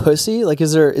you're a pussy? Like,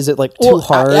 is it like too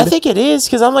hard? I think it is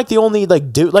because I'm like the only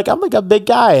like dude. Like I'm like a big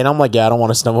guy, and I'm like, yeah, I don't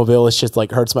want to snowmobile. It's just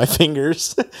like hurts my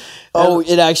fingers. Oh,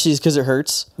 it actually is because it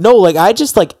hurts. No, like I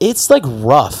just like it's like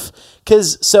rough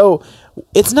because so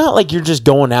it's not like you're just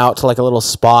going out to like a little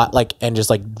spot like and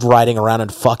just like riding around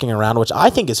and fucking around, which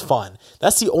I think is fun.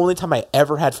 That's the only time I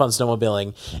ever had fun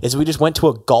snowmobiling is we just went to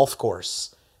a golf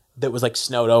course that was like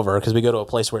snowed over because we go to a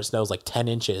place where it snows like 10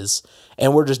 inches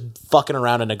and we're just fucking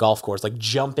around in a golf course, like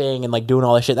jumping and like doing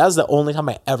all that shit. That was the only time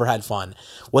I ever had fun.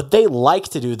 What they like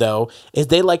to do though is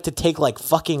they like to take like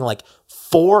fucking like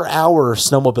 4-hour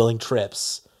snowmobiling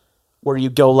trips where you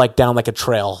go like down like a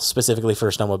trail specifically for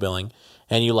snowmobiling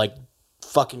and you like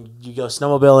fucking you go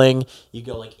snowmobiling, you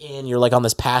go like you're like on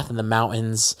this path in the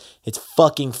mountains. It's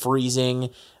fucking freezing.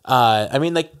 I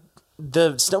mean like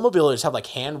the snowmobilers have like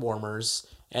hand warmers.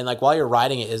 And, like, while you're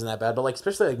riding it isn't that bad. But, like,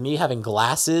 especially, like, me having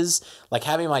glasses, like,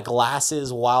 having my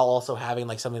glasses while also having,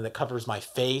 like, something that covers my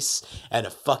face and a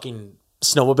fucking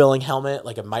snowmobiling helmet,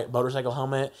 like a motorcycle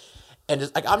helmet. And,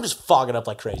 just like, I'm just fogging up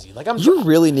like crazy. Like, you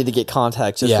really need to get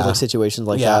contacts just for, like, situations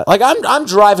like that. Like, I'm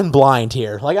driving blind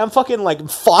here. Like, I'm fucking, like,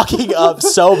 fogging up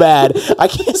so bad. I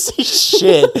can't see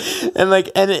shit. And, like,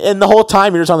 and the whole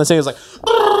time you're just on this thing, it's like...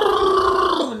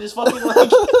 and just fucking,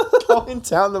 like...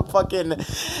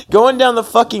 going down the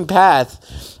fucking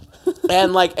path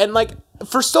and like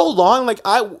for so long like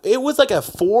it was like a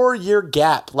 4-year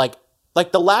gap like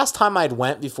the last time I'd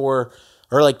went before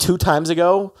or like 2 times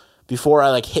ago before I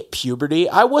like hit puberty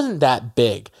I wasn't that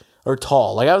big or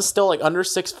tall like I was still like under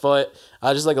 6 foot I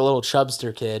was just like a little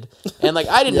chubster kid and like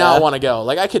I did not want to go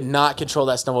like I could not control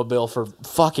that snowmobile for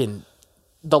fucking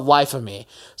the life of me.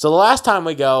 So the last time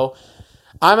we go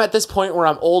I'm at this point where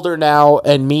I'm older now,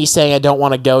 and me saying I don't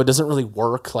want to go doesn't really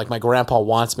work. Like, my grandpa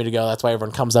wants me to go. That's why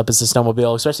everyone comes up as a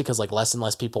snowmobile, especially because, like, less and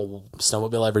less people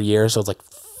snowmobile every year. So it's, like,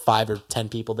 5 or 10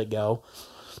 people that go.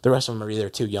 The rest of them are either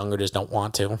too young or just don't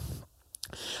want to.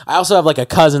 I also have, like, a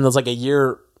cousin that's, like, a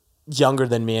year younger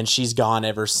than me, and she's gone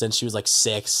ever since she was, like,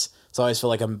 6. So I always feel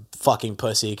like I'm fucking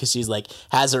pussy because she's, like,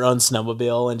 has her own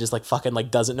snowmobile and just, like, fucking, like,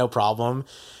 does it no problem.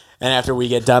 And after we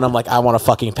get done, I'm like, I want to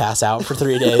fucking pass out for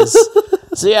 3 days.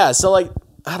 So yeah, so like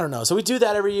I don't know. So we do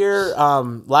that every year.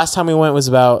 Last time we went was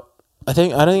about I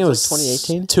think it was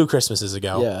 2018, 2 Christmases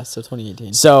ago. Yeah, so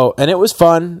 2018. So and it was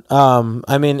fun.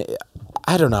 I mean,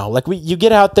 I don't know. Like you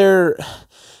get out there.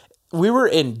 We were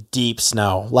in deep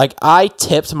snow. Like I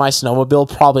tipped my snowmobile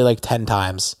probably like 10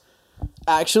 times.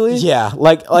 Actually, yeah,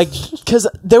 like because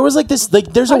there was like this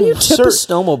like there's how do you tip a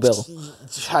snowmobile?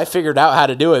 I figured out how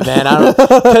to do it, man. I don't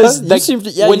because like,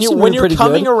 when you're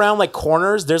coming around like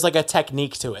corners, there's like a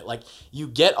technique to it. Like you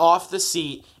get off the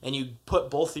seat and you put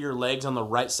both of your legs on the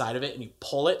right side of it and you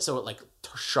pull it so it like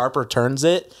sharper turns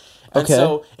it. And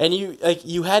so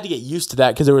you had to get used to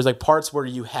that because there was like parts where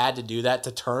you had to do that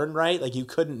to turn right. Like you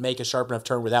couldn't make a sharp enough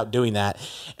turn without doing that.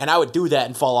 And I would do that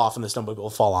and fall off and the snowmobile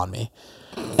would fall on me.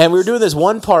 And we were doing this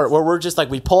one part where we're just like,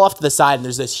 we pull off to the side and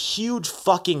there's this huge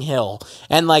fucking hill.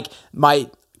 And like my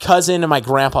cousin and my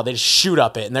grandpa, they just shoot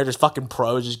up it, and they're just fucking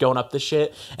pros, just going up the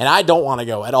shit, and I don't want to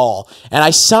go at all. And I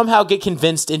somehow get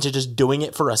convinced into just doing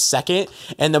it for a second,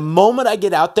 and the moment I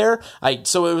get out there,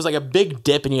 so it was like a big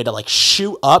dip, and you had to like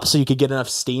shoot up so you could get enough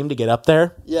steam to get up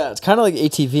there. Yeah, it's kind of like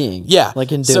ATVing. Yeah.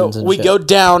 like in so dunes and we shit. go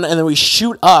down, and then we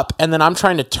shoot up, and then I'm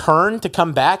trying to turn to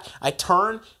come back. I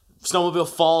turn, snowmobile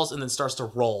falls, and then starts to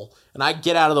roll. And I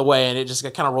get out of the way, and it just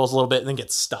kind of rolls a little bit and then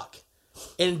gets stuck.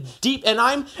 And deep, and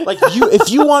I'm like, if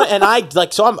you want, and I,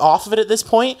 like, so I'm off of it at this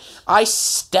point. I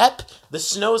step, the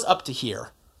snow's up to here.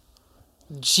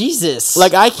 Jesus,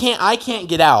 Like, I can't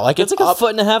get out. Like, it's like up, a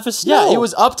foot and a half of snow. Yeah, it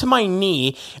was up to my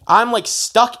knee. I'm like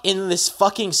stuck in this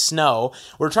fucking snow.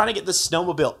 We're trying to get the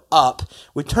snowmobile up.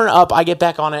 We turn it up, I get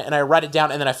back on it, and I ride it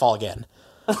down, and then I fall again.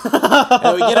 And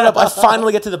we get it up. I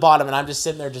finally get to the bottom, and I'm just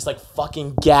sitting there, just like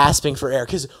fucking gasping for air.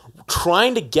 Because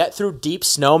trying to get through deep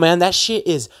snow, man, that shit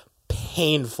is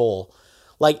painful.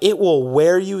 Like, it will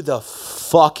wear you the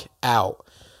fuck out.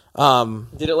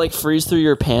 Did it like freeze through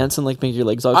your pants and like make your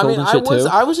legs all cold and shit too?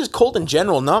 I was just cold in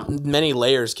general. Not many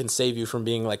layers can save you from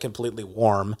being like completely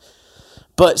warm.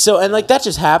 But so, and like that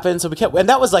just happened. So we kept, and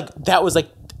that was like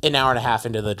an hour and a half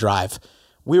into the drive.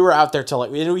 We were out there till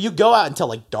like, you go out until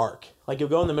like dark. Like, you'll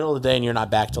go in the middle of the day and you're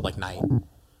not back till like night.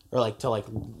 Or like till like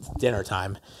dinner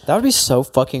time. That would be so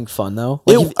fucking fun though.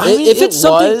 Like if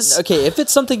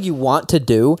it's something you want to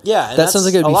do, yeah, that sounds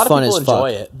like it would be fun as fuck. A lot of people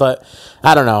enjoy it, but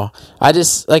I don't know. I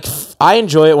just like I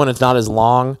enjoy it when it's not as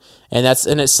long, and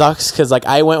it sucks because like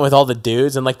I went with all the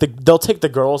dudes, and like they'll take the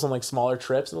girls on like smaller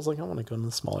trips, and I was like, I want to go on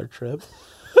the smaller trip.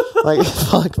 Like,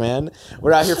 fuck, man,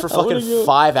 we're out here for fucking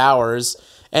 5 hours.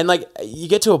 And like you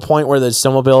get to a point where the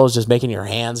snowmobile is just making your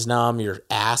hands numb, your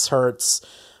ass hurts.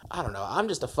 I don't know. I'm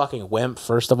just a fucking wimp,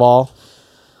 first of all.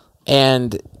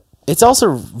 And it's also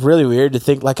really weird to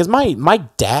think, like, because my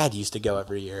dad used to go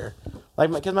every year.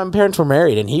 Like, because my parents were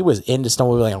married, and he was into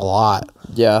snowmobiling a lot.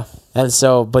 Yeah. And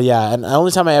so, but yeah, and the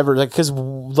only time I ever, like, because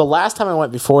the last time I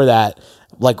went before that,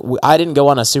 like, I didn't go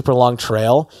on a super long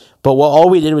trail, but all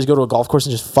we did was go to a golf course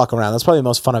and just fuck around. That's probably the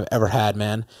most fun I've ever had,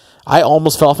 man. I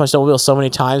almost fell off my snowmobile so many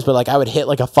times, but, like, I would hit,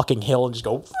 like, a fucking hill and just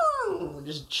go,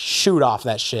 just shoot off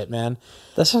that shit, man.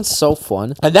 That sounds so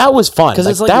fun. And that was fun. Because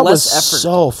like, it's like that less was effort.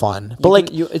 so fun. But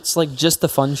it's like just the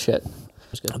fun shit.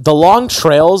 The long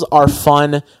trails are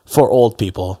fun for old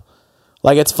people.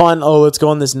 Like, it's fun. Oh, let's go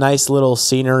on this nice little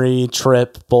scenery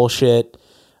trip bullshit.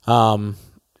 And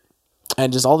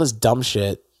just all this dumb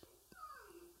shit.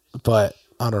 But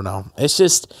I don't know. It's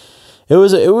just,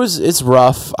 it's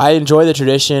rough. I enjoy the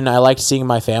tradition. I liked seeing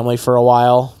my family for a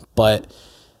while, but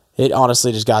it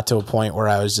honestly just got to a point where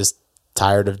I was just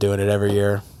tired of doing it every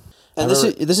year. And this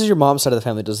is your mom's side of the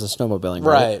family does the snowmobiling,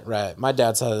 right? Right. My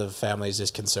dad's side of the family is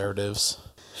just conservatives.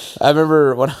 I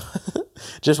remember when,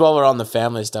 just while we're on the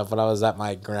family stuff, when I was at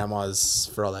my grandma's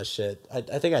for all that shit, I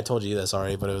think I told you this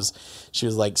already, but she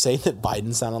was like saying that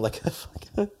Biden sounded like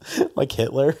like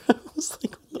Hitler. I was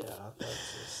like,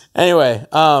 anyway,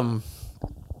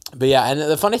 but yeah, and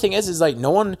the funny thing is like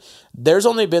there's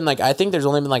only been like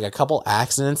a couple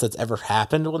accidents that's ever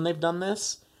happened when they've done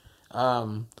this.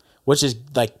 Which is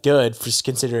like good for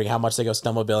considering how much they go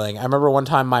snowmobiling. I remember one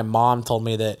time my mom told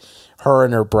me that her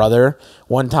and her brother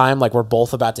one time like were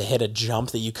both about to hit a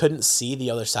jump that you couldn't see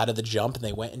the other side of the jump, and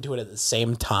they went into it at the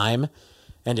same time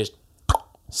and just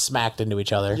smacked into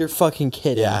each other. You're fucking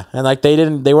kidding. Yeah, and like they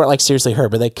weren't like seriously hurt,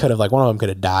 but they could have, like, one of them could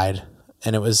have died,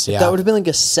 and it was That would have been like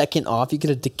a second off. You could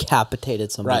have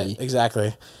decapitated somebody. Right,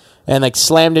 exactly. And like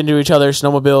slammed into each other.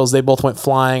 Snowmobiles, they both went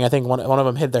flying. I think one of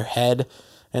them hit their head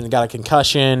and got a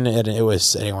concussion, and it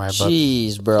was anyway.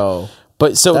 Jeez, bro.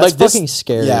 But so that's like this, fucking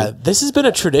scary. Yeah, this has been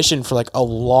a tradition for like a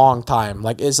long time.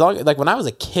 Like like when I was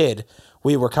a kid,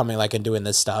 we were coming like and doing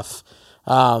this stuff.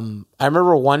 I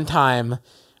remember one time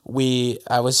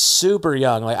I was super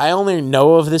young. Like, I only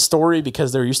know of this story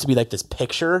because there used to be like this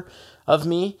picture of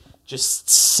me just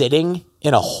sitting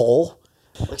in a hole.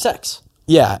 Like sex.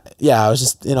 Yeah, I was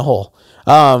just in a hole.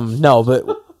 No,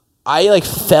 but I like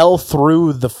fell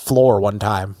through the floor one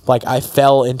time. Like, I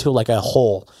fell into like a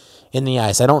hole in the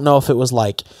ice. I don't know if it was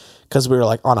like because we were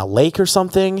like on a lake or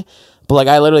something, but like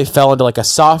I literally fell into like a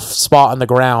soft spot on the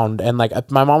ground, and like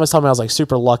my mom was telling me I was like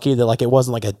super lucky that like it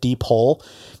wasn't like a deep hole,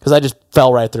 because I just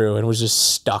fell right through and was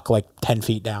just stuck like 10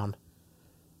 feet down.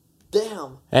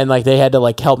 Damn. And like they had to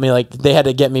like help me, like they had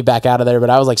to get me back out of there, but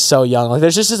I was like so young. Like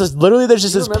there's just this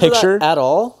this picture that at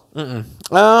all.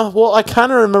 Well, I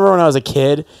kind of remember when I was a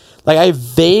kid. Like, I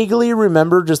vaguely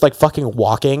remember just, like, fucking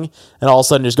walking and all of a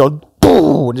sudden just going,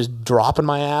 boom, and just dropping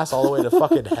my ass all the way to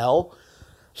fucking hell.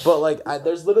 But, like,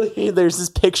 there's this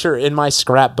picture in my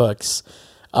scrapbooks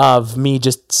of me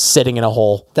just sitting in a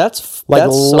hole. That's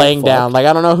Laying down. Like,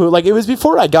 I don't know who, like, it was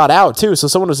before I got out too. So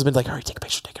someone was been like, all right, take a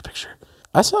picture.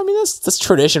 I mean, that's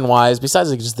tradition wise, besides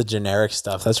like just the generic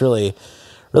stuff. That's really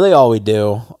all we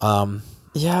do.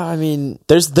 Yeah, I mean,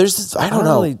 there's I don't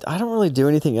know. I don't really do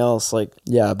anything else. Like,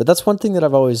 yeah, but that's one thing that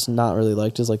I've always not really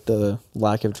liked is like the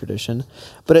lack of tradition.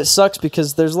 But it sucks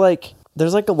because there's like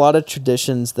a lot of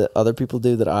traditions that other people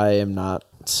do that I am not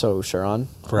so sure on.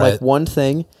 Right. Like one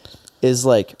thing is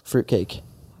like fruitcake.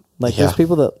 Like there's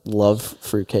people that love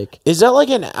fruitcake. Is that like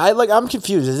I'm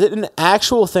confused. Is it an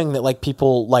actual thing that like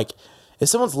people like? If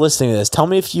someone's listening to this, tell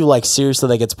me if you like seriously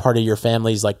like it's part of your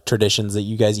family's like traditions that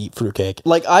you guys eat fruitcake.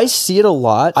 Like I see it a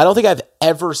lot. I don't think I've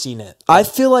ever seen it. I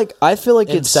feel like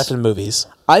except in movies.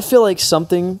 I feel like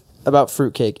something about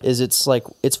fruitcake is it's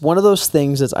one of those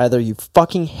things that's either you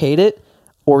fucking hate it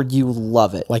or you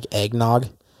love it. Like eggnog.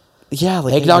 Yeah,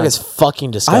 like eggnog is fucking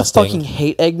disgusting. I fucking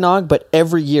hate eggnog, but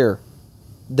every year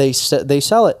they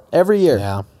sell it every year.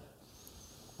 Yeah.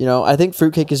 You know, I think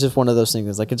fruitcake is just one of those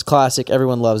things. Like it's classic,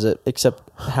 everyone loves it, except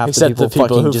the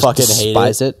people who fucking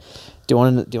despise it. Do you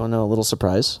want to know a little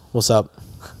surprise? What's up?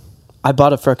 I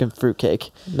bought a fucking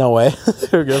fruitcake. No way.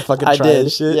 We're gonna fucking try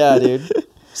this shit. Yeah, dude.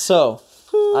 So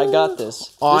I got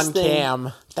this on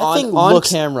cam. That thing on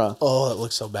camera. Oh, it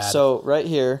looks so bad. So right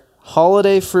here,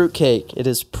 holiday fruitcake. It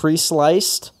is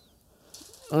pre-sliced,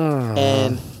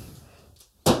 and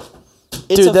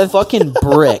it's a fucking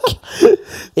brick.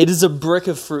 It is a brick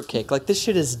of fruitcake. Like, this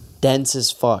shit is dense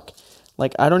as fuck.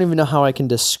 Like, I don't even know how I can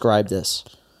describe this.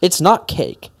 It's not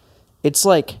cake. It's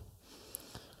like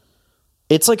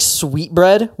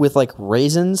sweetbread with, like,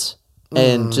 raisins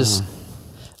and just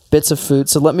bits of food.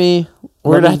 So we're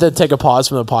going to have to take a pause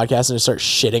from the podcast and just start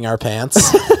shitting our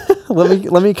pants.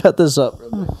 let me cut this up.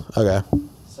 Okay.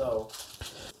 So,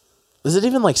 does it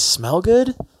even, like, smell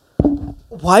good?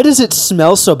 Why does it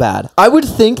smell so bad? I would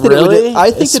think that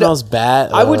it smells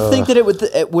bad. I would think that it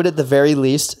would at the very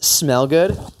least smell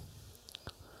good.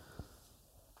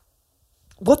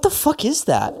 What the fuck is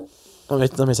that?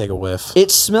 Let me take a whiff. It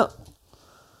smells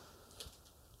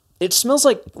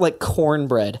like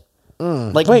cornbread.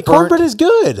 Like wait, cornbread is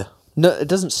good. No, it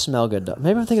doesn't smell good though.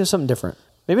 Maybe I'm thinking of something different.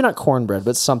 Maybe not cornbread,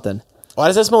 but something. Why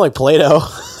does that smell like Play-Doh?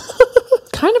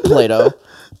 Kind of Play-Doh. I feel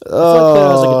like Play-Doh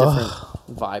has like a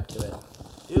different vibe to it.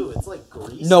 Dude, it's like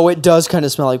grease. No, it does kind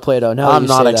of smell like Play-Doh. Now I'm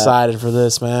not excited for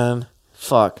this, man.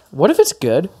 Fuck. What if it's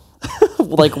good?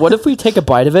 Like, what if we take a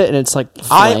bite of it and it's like flame?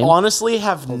 I honestly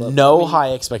have no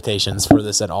high expectations for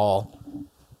this at all.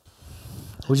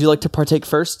 Would you like to partake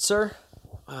first, sir?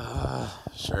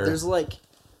 Sure. There's like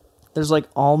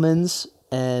almonds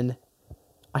and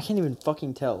I can't even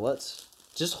fucking tell. Let's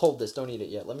just hold this. Don't eat it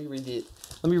yet. Let me read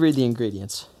the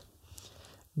ingredients.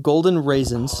 Golden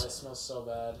raisins. Oh, it smells so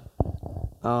bad.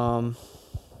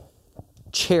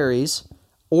 Cherries,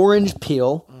 orange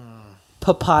peel,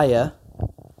 papaya,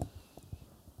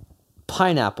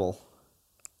 pineapple.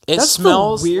 It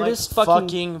smells the weirdest like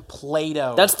fucking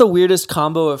Play-Doh. That's the weirdest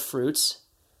combo of fruits.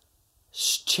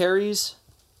 Cherries,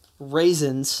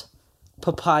 raisins,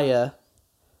 papaya,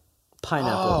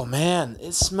 pineapple. Oh man,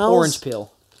 it smells orange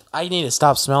peel. I need to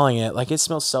stop smelling it. Like, it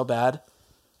smells so bad.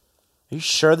 Are you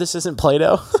sure this isn't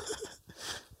Play-Doh?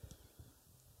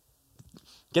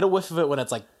 Get a whiff of it when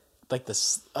it's like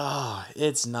this. Oh,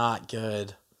 it's not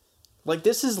good. Like,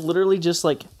 this is literally just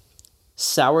like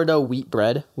sourdough wheat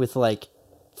bread with like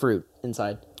fruit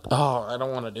inside. Oh, I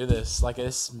don't want to do this. Like,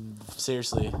 this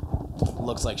seriously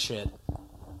looks like shit.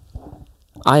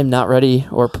 I am not ready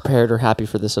or prepared or happy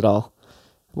for this at all.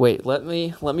 Wait, let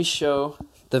me show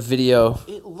the video.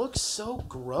 It looks so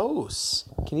gross.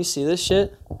 Can you see this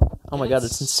shit? Oh my god,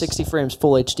 it's in 60 frames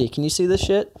full HD. Can you see this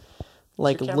shit?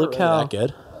 Like, look how that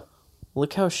good.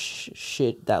 Look how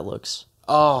shit that looks.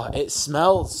 Oh, it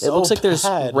smells so It looks like there's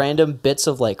bad. random bits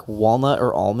of like walnut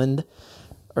or almond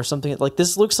or something. Like,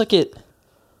 this looks like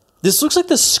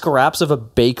the scraps of a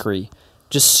bakery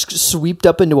just swept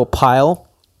up into a pile,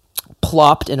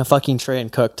 plopped in a fucking tray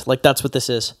and cooked. Like, that's what this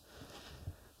is.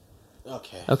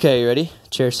 Okay. Okay, you ready?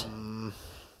 Cheers.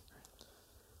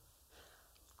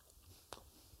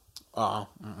 Oh,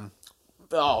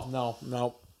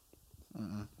 no.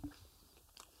 Mm-mm.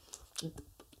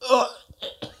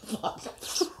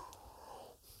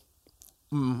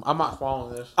 I'm not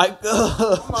swallowing this.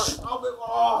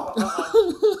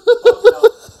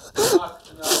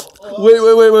 Wait.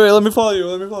 Let me follow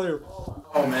you.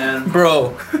 Oh man,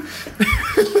 Bro.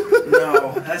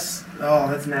 no, that's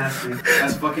nasty.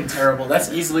 That's fucking terrible.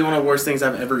 That's easily one of the worst things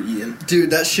I've ever eaten. Dude,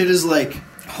 that shit is like,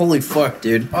 holy fuck,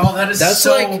 dude. Oh, that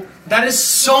is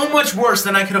so much worse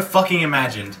than I could have fucking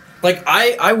imagined. Like,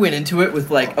 I went into it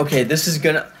with, like, okay,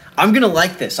 I'm gonna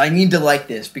like this. I need to like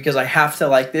this because I have to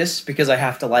like this because I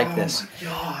have to like this. Oh my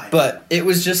God. But it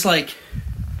was just like...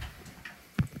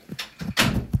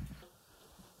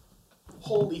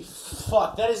 Holy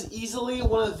fuck, that is easily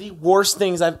one of the worst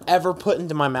things I've ever put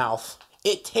into my mouth.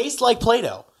 It tastes like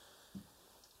Play-Doh.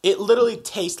 It literally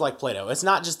tastes like Play-Doh. It's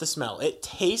not just the smell. It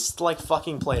tastes like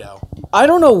fucking Play-Doh. I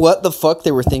don't know what the fuck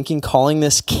they were thinking calling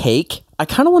this cake. I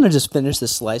kind of want to just finish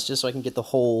this slice just so I can get the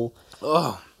whole...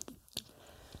 Ugh.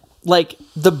 Like,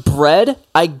 the bread,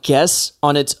 I guess,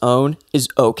 on its own is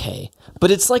okay.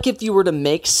 But it's like if you were to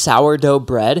make sourdough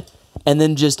bread and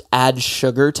then just add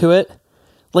sugar to it.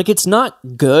 Like, it's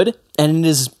not good, and it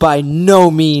is by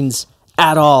no means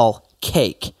at all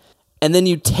cake. And then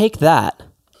you take that,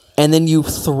 and then you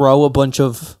throw a bunch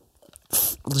of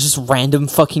just random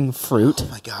fucking fruit.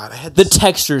 Oh my God, I had The this.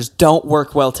 textures don't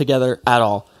work well together at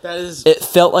all. That is. It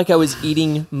felt like I was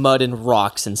eating mud and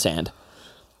rocks and sand.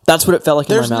 That's what it felt like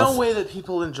in my There's mouth. no way that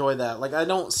people enjoy that. Like, I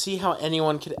don't see how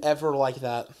anyone could ever like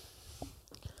that.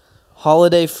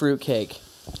 Holiday fruitcake.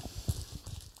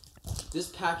 This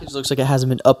package looks like it hasn't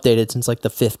been updated since like the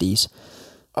 50s.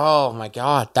 Oh my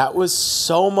God, that was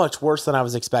so much worse than I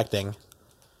was expecting.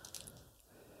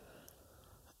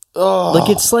 Oh, Like,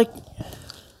 it's like...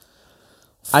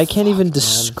 I can't even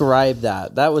describe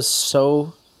that. That was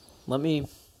so... Let me...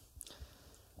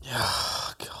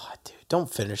 oh God, dude,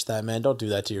 don't finish that, man. Don't do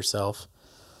that to yourself.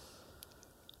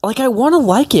 Like, I want to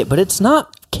like it, but it's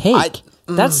not cake. I-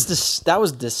 That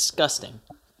was disgusting.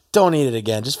 Don't eat it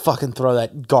again. Just fucking throw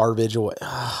that garbage away.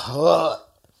 Ugh.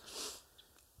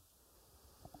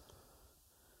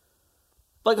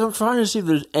 Like, I'm trying to see if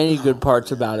there's any good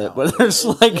parts about it, but there's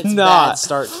like It's not. bad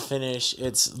start to finish.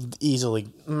 It's easily.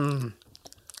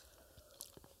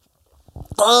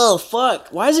 Oh, fuck.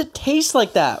 Why does it taste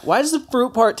like that? Why does the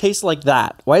fruit part taste like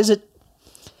that? Why is it...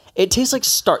 It tastes like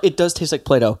It does taste like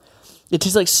Play-Doh. It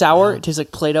tastes like sour. It tastes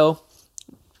like Play-Doh.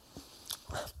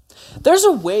 There's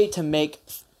a way to make...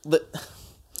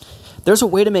 There's a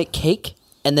way to make cake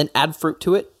and then add fruit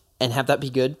to it and have that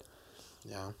be good.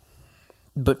 Yeah.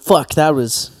 But fuck, that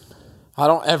was... I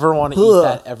don't ever want to eat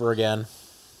that ever again.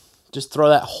 Just throw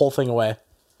that whole thing away.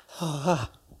 No,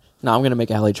 I'm going to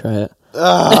make Allie try it.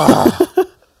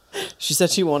 She said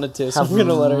she wanted to, so I'm going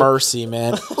to let her. Mercy,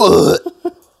 man.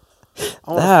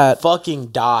 I want That- to fucking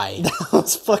die. That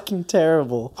was fucking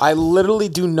terrible. I literally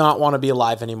do not want to be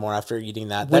alive anymore after eating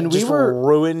that. That When we just were-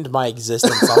 ruined my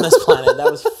existence on this planet.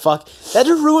 That was That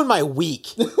just ruined my week.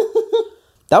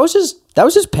 That was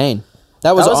just pain.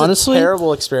 That was honestly a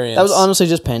terrible experience. That was honestly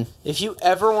just pain. If you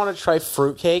ever want to try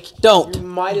fruitcake, Don't. You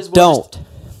might as well just Don't.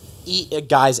 eat a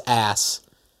guy's ass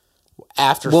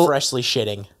after Well- freshly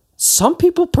shitting. Some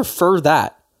people prefer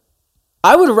that.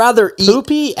 I would rather eat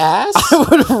Poopy ass? I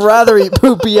would rather eat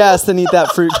poopy ass than eat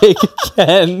that fruitcake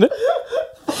again.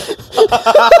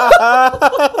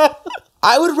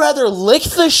 I would rather lick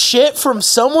the shit from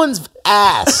someone's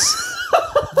ass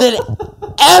than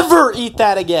ever eat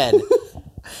that again.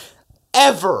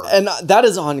 Ever. And that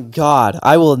is on God.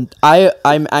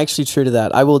 I'm actually true to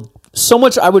that. I would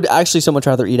actually so much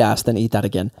rather eat ass than eat that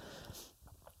again.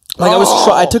 Like,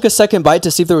 I took a second bite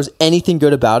to see if there was anything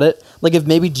good about it. Like, if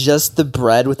maybe just the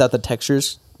bread without the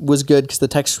textures was good because the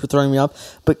textures were throwing me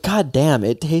off. But god damn,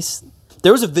 it tastes...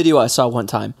 There was a video I saw one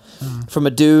time from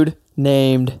a dude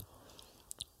named...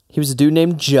 He was a dude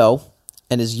named Joe,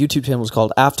 and his YouTube channel was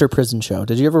called After Prison Show.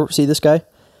 Did you ever see this guy?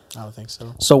 I don't think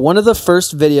so. So one of the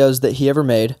first videos that he ever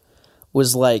made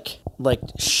was like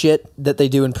shit that they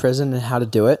do in prison and how to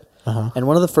do it. And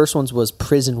one of the first ones was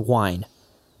prison wine.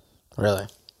 Really?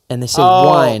 And they say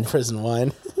wine. Prison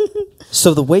wine.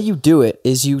 So the way you do it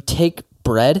is you take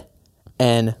bread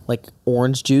and like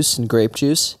orange juice and grape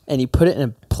juice and you put it in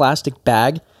a plastic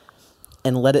bag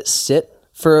and let it sit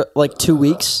for like 2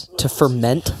 weeks to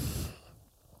ferment.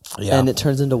 Yeah. And it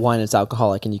turns into wine. It's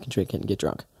alcoholic and you can drink it and get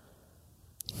drunk.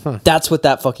 That's what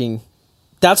that's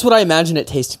what I imagine it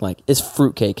tasting like, is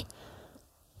fruitcake.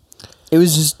 It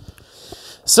was just...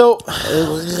 So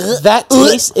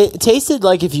it tasted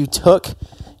like if you took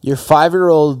your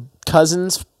 5-year-old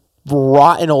cousin's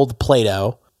rotten old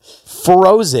Play-Doh,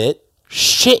 froze it,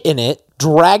 shit in it,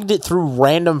 dragged it through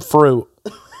random fruit,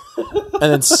 and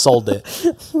then sold it.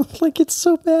 like, it's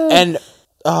so bad. And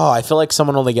I feel like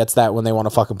someone only gets that when they want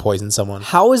to fucking poison someone.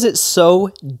 How is it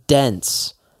so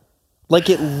dense? Like,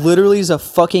 it literally is a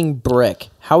fucking brick.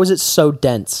 How is it so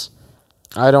dense?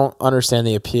 I don't understand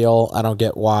the appeal. I don't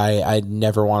get why. I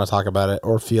never want to talk about it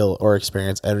or feel or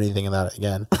experience anything of that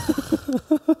again.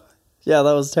 Yeah,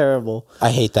 that was terrible. I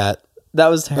hate that. That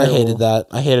was terrible. I hated that.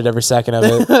 I hated every second of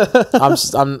it.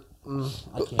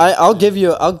 I'll give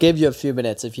you a few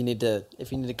minutes if you need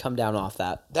to come down off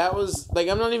that. That was like,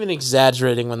 I'm not even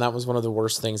exaggerating when that was one of the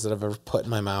worst things that I've ever put in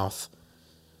my mouth.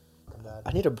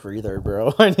 I need a breather,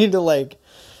 bro. I need to like.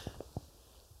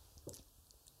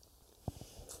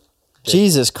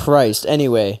 Jesus Christ.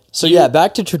 Anyway, so yeah,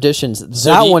 back to traditions.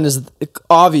 That one is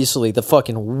obviously the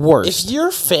fucking worst. If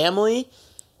your family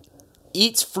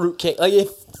eats fruitcake, like if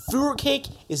fruitcake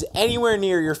is anywhere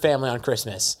near your family on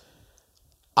Christmas,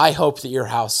 I hope that your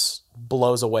house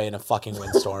blows away in a fucking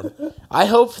windstorm. I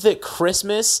hope that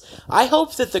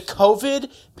the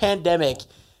COVID pandemic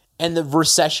and the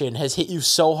recession has hit you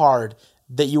so hard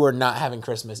that you are not having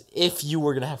Christmas if you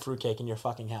were going to have fruitcake in your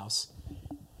fucking house.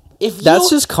 If That's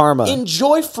just karma.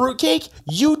 Enjoy fruitcake,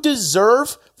 you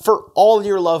deserve for all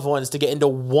your loved ones to get into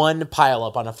one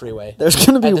pileup on a freeway. There's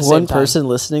going to be one person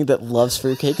listening that loves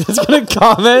fruitcake that's going to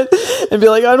comment and be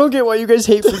like, I don't get why you guys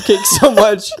hate fruitcake so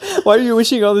much. Why are you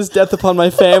wishing all this death upon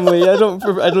my family? I don't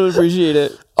appreciate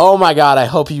it. Oh my God, I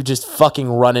hope you just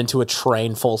fucking run into a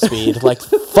train full speed. Like,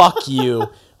 fuck you.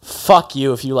 Fuck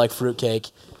you if you like fruitcake.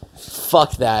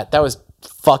 Fuck that. That was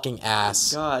fucking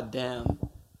ass. God damn.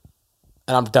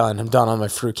 And I'm done. I'm done on my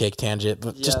fruitcake tangent.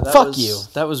 But just fuck you.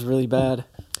 That was really bad.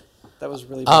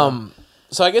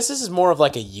 So I guess this is more of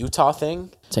like a Utah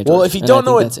thing. St. Well, George. if you And don't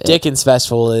I know think what that's Dickens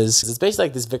Festival is, it's basically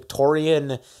like this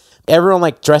Victorian. Everyone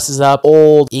like dresses up,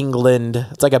 old England.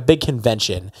 It's like a big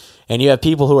convention, and you have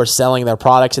people who are selling their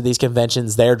products at these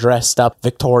conventions. They're dressed up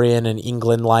Victorian and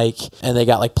England like, and they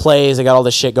got like plays. They got all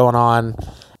this shit going on.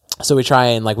 So we try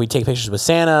and like we take pictures with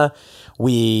Santa.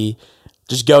 We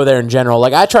just go there in general.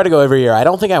 Like I try to go every year. I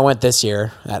don't think I went this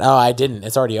year. I didn't.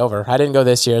 It's already over. I didn't go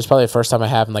this year. It's probably the first time I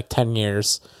have in like 10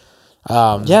 years.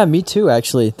 Yeah, me too,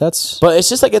 actually. But it's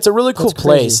just like, it's a really cool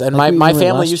place. And Like my we went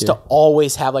family last used year. to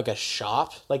always have like a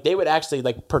shop. Like they would actually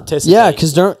like participate. Yeah,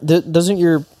 because doesn't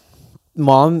your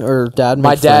mom or dad make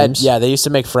my dad, frames? yeah, they used to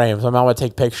make frames. My mom would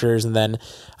take pictures, and then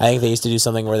I think they used to do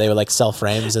something where they would like sell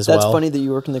frames as well. That's funny that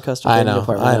you work in the custom I framing know.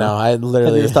 department. I know. I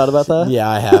literally. Have you ever thought about that? Yeah,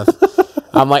 I have.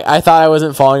 I'm like, I thought I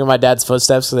wasn't following in my dad's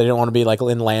footsteps because I didn't want to be like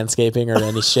in landscaping or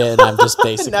any shit. And I'm just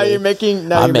basically I'm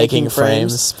making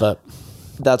frames. But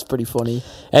That's pretty funny.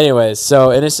 anyways,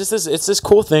 so and it's just this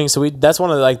cool thing. So that's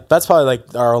probably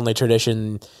like our only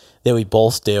tradition that we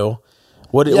both do.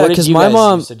 What did you guys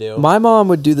used to do? My mom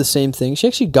would do the same thing. She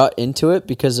actually got into it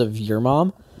because of your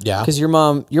mom. Yeah. Because your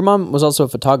mom was also a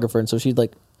photographer, and so she'd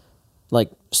like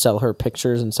sell her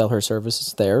pictures and sell her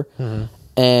services there. Mm-hmm.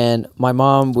 And my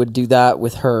mom would do that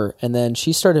with her, and then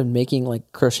she started making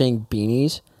like crocheting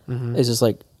beanies. Mm-hmm. It's just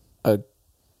like a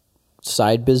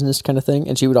side business kind of thing,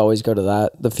 and she would always go to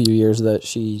that the few years that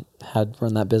she had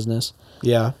run that business.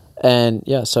 Yeah. And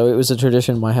yeah, so it was a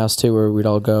tradition in my house too, where we'd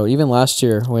all go. Even last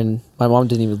year, when my mom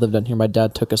didn't even live down here, my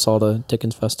dad took us all to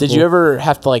Dickens Festival. Did you ever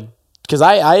have to like? Because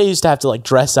I used to have to like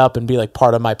dress up and be like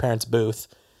part of my parents' booth,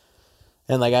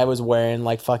 and like I was wearing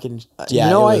like fucking yeah. You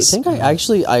know, it was, I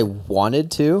think I wanted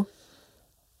to,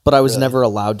 but I was never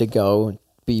allowed to go and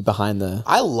be behind the.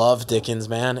 I love Dickens,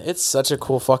 man. It's such a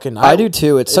cool fucking. I do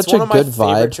too. It's such one a of my good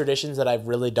favorite vibe. traditions that I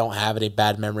really don't have any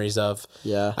bad memories of.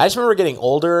 Yeah. I just remember getting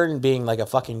older and being like a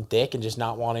fucking dick and just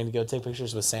not wanting to go take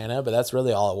pictures with Santa. But that's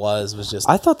really all it was just.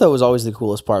 I thought that was always the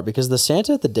coolest part because the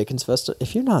Santa at the Dickens Festival.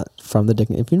 If you're not from the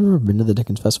Dickens, if you've never been to the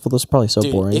Dickens Festival, this is probably so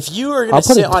Dude, boring. if you are going I'll to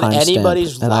put a sit on timestamp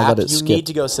anybody's and I'll lap, let it you skip. need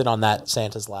to go sit on that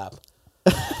Santa's lap.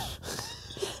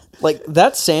 Like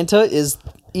that Santa is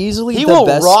easily He the will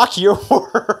best. rock your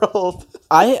world.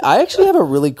 I actually have a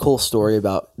really cool story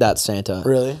about that Santa.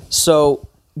 Really? So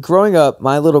growing up,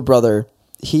 my little brother,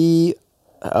 he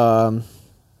has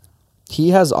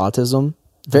autism.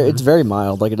 It's very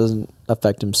mild. Like it doesn't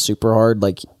affect him super hard.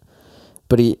 Like,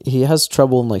 but he has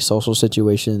trouble in like social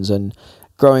situations and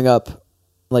growing up,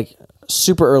 like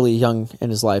super early, young in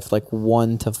his life, like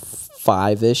 1 to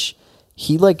 5-ish.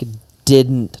 He like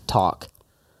didn't talk.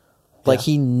 Like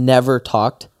he never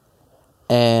talked,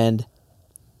 and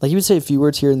like he would say a few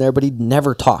words here and there, but he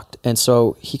never talked. And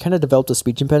so he kind of developed a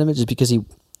speech impediment just because he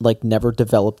like never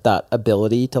developed that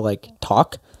ability to like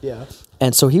talk. Yeah.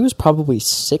 And so he was probably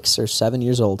 6 or 7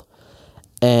 years old,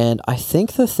 and I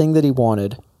think the thing that he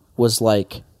wanted was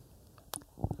like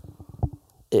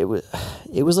it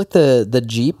was like the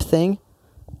Jeep thing.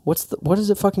 What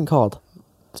is it fucking called?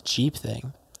 The Jeep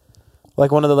thing. Like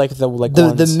one of the The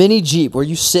ones. mini Jeep where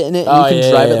you sit in it and you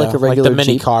can drive it like a regular like the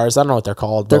mini Jeep. cars. I don't know what they're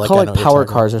called. They're but called I know like what power you're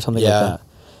talking cars about. or something Yeah. like that.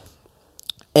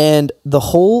 And the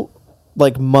whole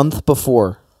like month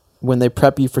before, when they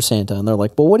prep you for Santa, and they're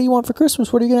like, "Well, what do you want for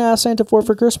Christmas? What are you going to ask Santa for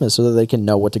Christmas?" So that they can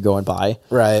know what to go and buy.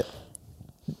 Right.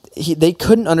 They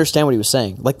couldn't understand what he was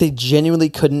saying. Like they genuinely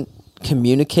couldn't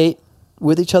communicate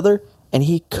with each other, and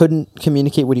he couldn't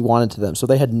communicate what he wanted to them, so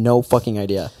they had no fucking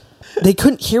idea. They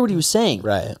couldn't hear what he was saying,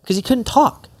 Right. Because he couldn't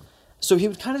talk. So he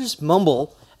would kind of just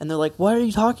mumble, and they're like, "What are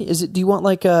you talking? Do you want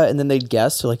like a?" And then they'd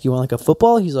guess. They're like, "Do you want like a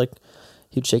football?" He's like,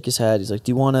 he'd shake his head. He's like,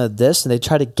 "Do you want a this?" And they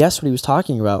try to guess what he was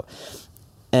talking about,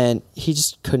 and he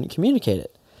just couldn't communicate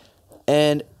it.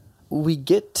 And we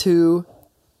get to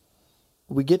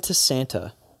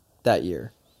Santa that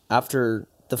year after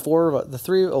the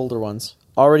three older ones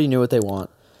already knew what they want.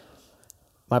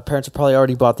 My parents have probably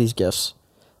already bought these gifts.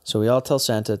 So we all tell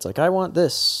Santa, it's like, I want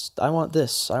this, I want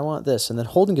this, I want this. And then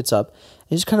Holden gets up, and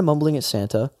he's kind of mumbling at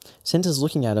Santa. Santa's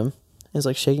looking at him, and he's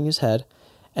like shaking his head.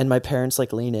 And my parents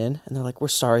like lean in, and they're like, we're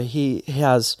sorry, he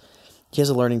has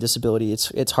a learning disability.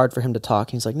 It's hard for him to talk.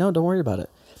 And he's like, no, don't worry about it.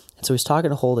 And so he's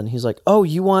talking to Holden. He's like, oh,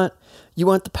 you want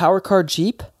the power car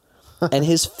Jeep? And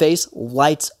his face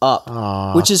lights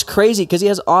up, which is crazy because he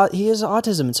has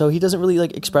autism, and so he doesn't really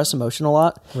like express emotion a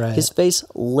lot. Right. His face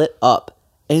lit up.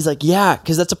 And he's like, yeah,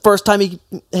 because that's the first time he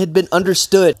had been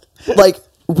understood. Like,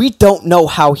 we don't know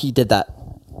how he did that.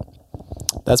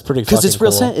 That's pretty Because fucking it's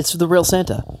real cool. Santa. It's the real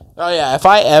Santa. Oh yeah,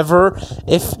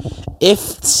 if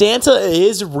Santa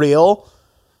is real,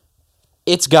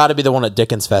 it's got to be the one at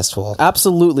Dickens Festival.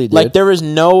 Absolutely, dude. Like there is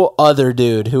no other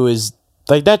dude who is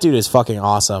like that dude is fucking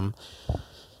awesome.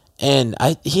 And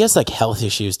he has like health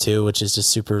issues too, which is just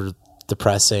super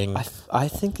depressing. I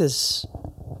think this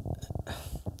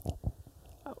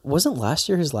wasn't last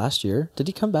year his last year. Did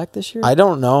he come back this year? I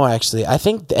don't know actually. I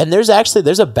think and there's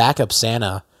a backup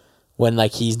Santa when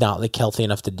like he's not like healthy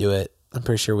enough to do it. I'm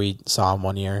pretty sure we saw him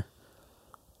one year.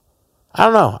 I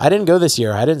don't know. I didn't go this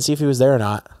year. I didn't see if he was there or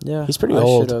not. Yeah, he's pretty I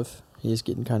old. should have. He's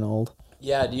getting kind of old.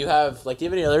 Yeah. Do you have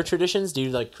any other traditions? Do you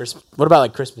like Christmas? What about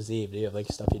like Christmas Eve? Do you have like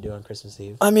stuff you do on Christmas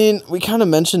Eve? I mean, we kind of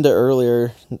mentioned it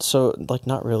earlier, so like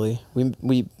not really.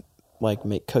 We like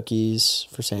make cookies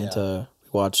for Santa. We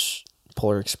watch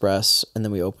Polar Express, and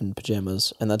then we open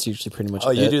pajamas, and that's usually pretty much.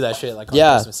 Oh, you it. do that shit like on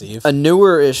Yeah, Christmas Eve. a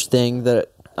newer-ish thing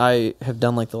that I have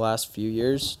done like the last few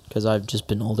years because I've just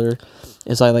been older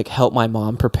is I like help my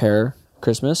mom prepare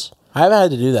Christmas. I haven't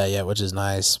had to do that yet, which is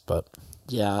nice, but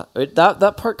Yeah,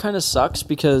 that part kind of sucks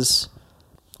because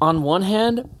on one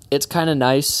hand, it's kind of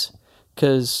nice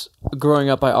because growing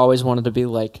up, I always wanted to be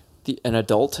like an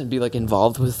adult and be like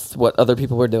involved with what other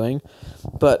people were doing.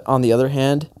 But on the other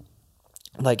hand,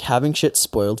 like having shit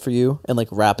spoiled for you and like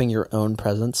wrapping your own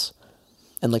presents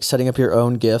and like setting up your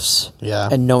own gifts, Yeah.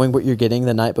 and knowing what you're getting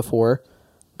the night before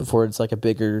it's like a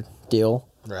bigger deal,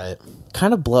 right.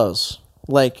 kind of blows.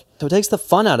 Like, so it takes the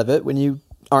fun out of it when you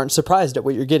aren't surprised at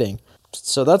what you're getting.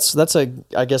 So that's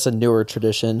I guess a newer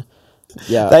tradition.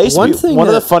 Yeah, That used to be one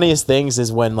of the funniest things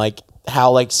is when like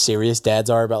how like serious dads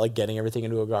are about like getting everything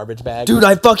into a garbage bag. dude,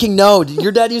 I fucking know.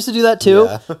 Your dad used to do that too.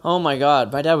 Yeah. Oh my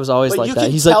god, my dad was always But like you that.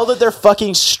 can He's tell like that they're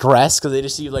fucking stressed because they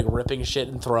just see you like ripping shit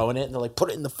and throwing it, and they're like, put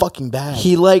it in the fucking bag.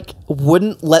 he like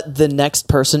wouldn't let the next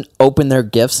person open their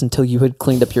gifts until you had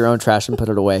cleaned up your own trash and put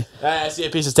it away. I see a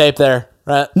piece of tape there.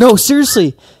 Right. No,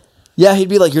 seriously. Yeah, he'd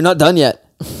be like, "You're not done yet.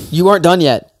 You aren't done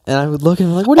yet." And I would look at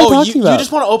him like, "What are you talking about?" You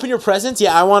just want to open your presents?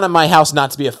 Yeah, I want my house not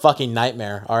to be a fucking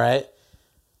nightmare. All right.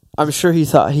 I'm sure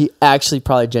he actually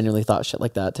probably genuinely thought shit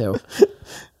like that too.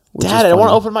 Dad, I want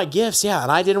to open my gifts. Yeah,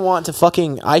 and I didn't want to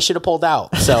fucking. I should have pulled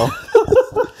out. So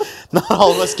not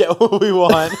all of us get what we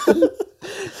want.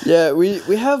 Yeah, we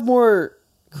have more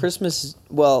Christmas.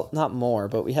 Well, not more,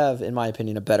 but we have, in my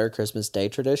opinion, a better Christmas Day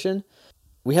tradition.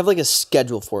 We have like a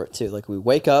schedule for it too. Like we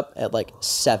wake up at like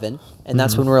 7, and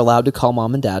that's when we're allowed to call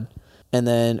mom and dad. And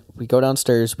then we go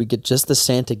downstairs. We get just the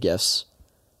Santa gifts,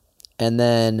 and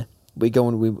then we go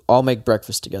and we all make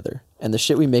breakfast together. And the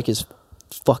shit we make is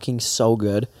fucking so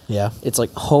good. Yeah. It's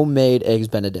like homemade eggs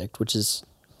Benedict, which is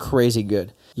crazy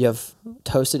good. You have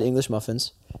toasted English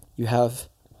muffins. You have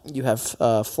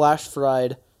flash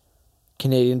fried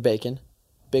Canadian bacon,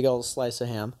 big old slice of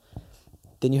ham.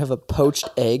 Then you have a poached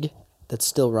egg that's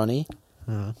still runny,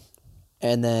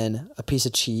 and then a piece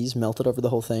of cheese melted over the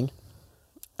whole thing,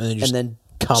 And then you and just then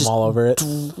come just all over it.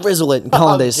 drizzle it in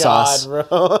hollandaise sauce.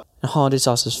 bro. And hollandaise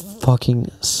sauce is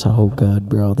fucking so good,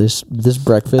 bro. This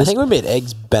breakfast. I think we made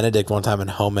eggs Benedict one time in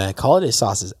home, man. Holiday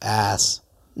sauce is ass.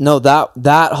 No,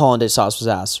 that hollandaise sauce was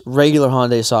ass. Regular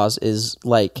hollandaise sauce is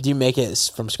like Do you make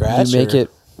it from scratch? you make or-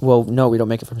 it. Well, no, we don't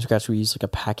make it from scratch. We use like a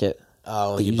packet.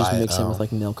 Oh, that you you just buy it. mix in Oh. with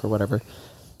like milk or whatever.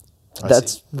 I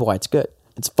That's why it's good.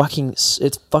 It's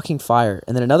fucking fire.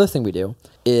 And then another thing we do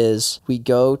is we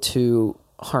go to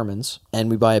Harmon's and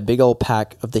we buy a big old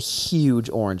pack of the huge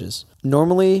oranges.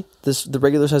 Normally, the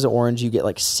regular size of orange, you get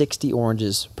like 60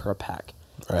 oranges per pack.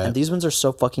 Right. And these ones are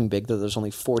so fucking big that there's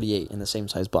only 48 in the same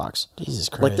size box. Jesus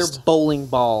Christ. Like they're bowling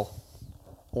ball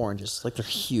oranges. Like they're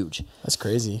huge. That's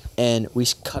crazy. And we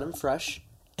cut them fresh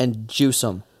and juice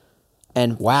them.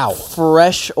 And Wow.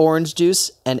 fresh orange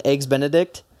juice and eggs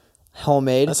Benedict,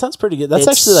 homemade. That sounds pretty good. That's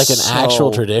It's actually like an so-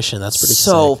 actual tradition. That's pretty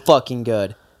so sick. fucking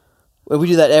good. We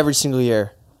do that every single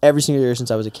year. Every single year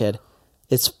since I was a kid.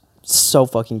 It's so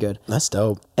fucking good. That's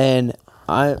dope. And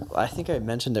I think I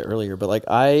mentioned it earlier, but like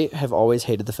I have always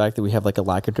hated the fact that we have like a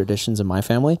lack of traditions in my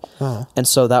family. Uh-huh. And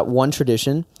so that one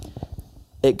tradition,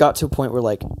 it got to a point where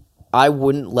like I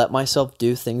wouldn't let myself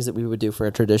do things that we would do for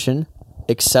a tradition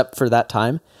except for that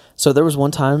time. So there was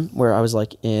one time where I was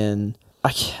like in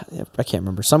I can't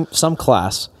remember some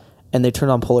class, and they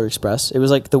turned on Polar Express. It was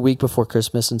like the week before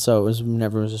Christmas, and so it was when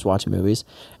everyone was just watching movies.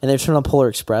 And they turned on Polar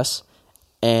Express,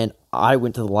 and I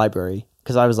went to the library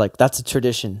because I was like, "That's a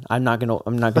tradition. I'm not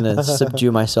gonna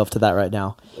subdue myself to that right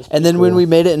now." And then when we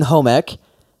made it in home ec,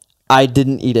 I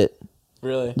didn't eat it.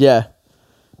 Really? Yeah,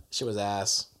 Shit was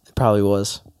ass. it probably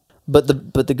was. But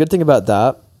the good thing about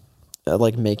that,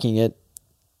 like making it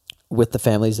with the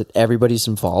families, that everybody's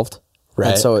involved,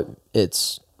 Right. And so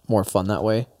it's more fun that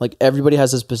way. Like everybody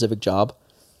has a specific job.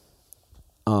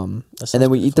 And then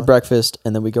we eat the breakfast,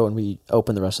 and then we go and we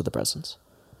open the rest of the presents.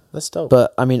 That's dope.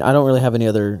 But I mean, I don't really have any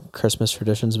other Christmas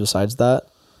traditions besides that.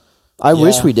 I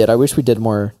wish we did. I wish we did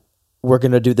more. We're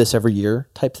gonna do this every year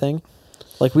type thing.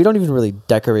 Like we don't even really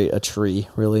decorate a tree,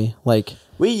 really. Like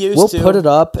we'll put it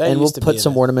up That and we'll used to put be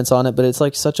some it. ornaments on it, but it's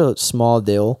like such a small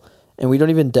deal. And we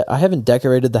don't even. I haven't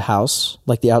decorated the house,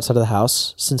 like the outside of the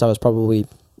house, since I was probably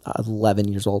 11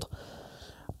 years old.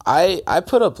 I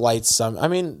put up lights some. I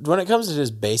mean, when it comes to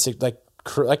just basic like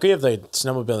we have the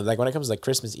snowmobile. Like when it comes to like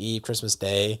Christmas Eve, Christmas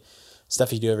Day,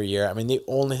 stuff you do every year. I mean, the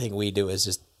only thing we do is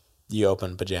just you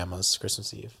open pajamas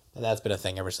Christmas Eve, and that's been a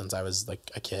thing ever since I was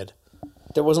like a kid.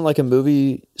 There wasn't like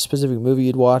a specific movie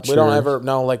you'd watch. We don't ever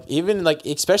know, like even like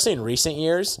especially in recent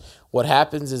years, what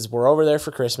happens is we're over there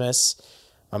for Christmas.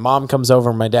 My mom comes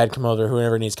over, my dad come over,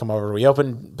 whoever needs to come over. We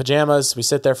open pajamas, we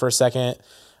sit there for a second.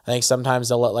 I think sometimes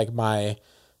they'll let like my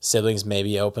siblings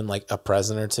maybe open like a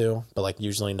present or two, but like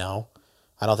usually no.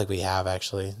 I don't think we have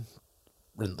actually.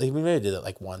 We maybe did it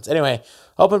like once. Anyway,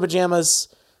 open pajamas.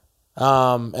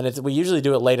 And we usually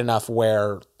do it late enough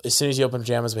where as soon as you open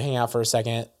pajamas, we hang out for a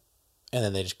second,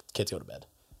 and then kids go to bed,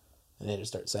 and they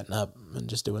just start setting up and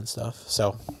just doing stuff.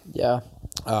 So Yeah.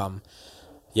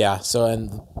 yeah. So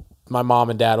and my mom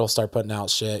and dad will start putting out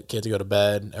shit. Kids go to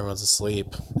bed, everyone's asleep,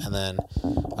 and then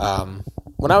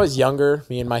when I was younger,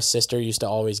 me and my sister used to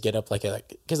always get up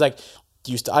because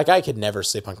I could never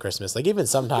sleep on Christmas. Like even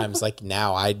sometimes like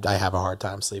now I have a hard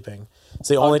time sleeping. It's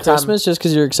the only time. Christmas, just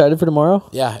because you're excited for tomorrow?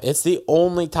 Yeah, it's the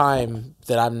only time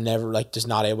that I'm never like just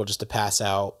not able just to pass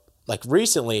out. Like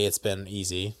recently, it's been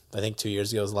easy. I think 2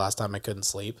 years ago was the last time I couldn't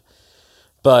sleep.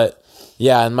 But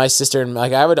yeah, and my sister and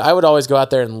like I would always go out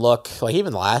there and look. Like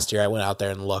even last year, I went out there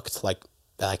and looked like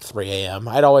at 3 a.m.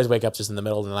 I'd always wake up just in the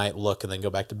middle of the night, look, and then go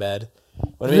back to bed.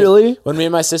 Really? When me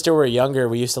and my sister were younger,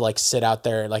 we used to like sit out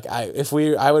there. Like I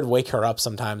would wake her up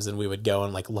sometimes, and we would go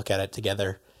and like look at it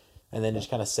together, and then just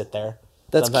kind of sit there.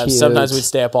 That's sometimes, cute. Sometimes we'd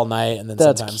stay up all night, and then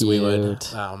That's sometimes we would.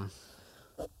 cute.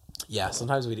 Yeah,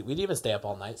 sometimes we'd even stay up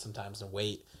all night sometimes and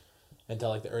wait until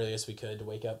like the earliest we could to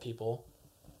wake up people.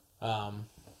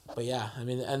 But yeah, I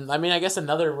mean, I guess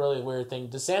another really weird thing: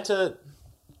 does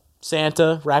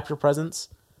Santa wrap your presents?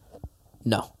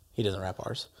 No. He doesn't wrap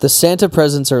ours. The Santa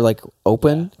presents are like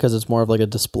open because it's more of like a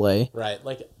display. Right.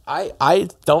 Like I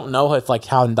don't know if like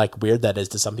how like weird that is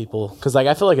to some people, because like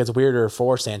I feel like it's weirder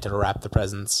for Santa to wrap the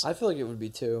presents. I feel like it would be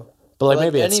too. But like, Like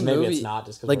maybe any it's movie- not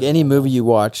just 'cause Like we're any small. movie you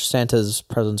watch, Santa's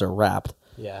presents are wrapped.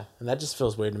 Yeah, and that just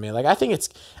feels weird to me. Like I think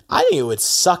it would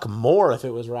suck more if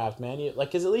it was wrapped, man.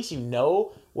 Because at least you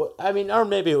know what I mean, or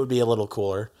maybe it would be a little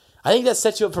cooler. I think that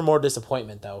sets you up for more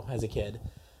disappointment though, as a kid.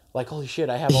 Like, holy shit,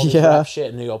 I have all this Yeah. wrapped shit,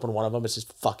 and then you open one of them, it's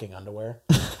just fucking underwear.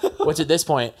 Which at this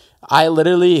point, I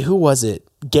literally, who was it?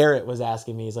 Garrett was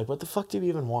asking me, he's like, what the fuck do you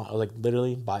even want? I was like,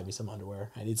 literally, buy me some underwear.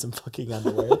 I need some fucking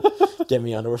underwear. Get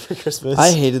me underwear for Christmas.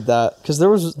 I hated that because there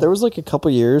was like a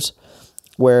couple years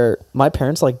where my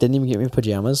parents like didn't even get me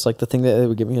pajamas. Like the thing that they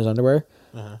would give me was underwear.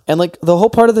 And like the whole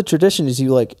part of the tradition is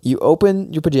you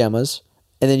open your pajamas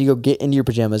and then you go get into your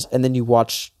pajamas and then you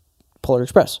watch Polar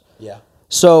Express. Yeah.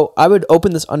 So I would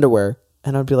open this underwear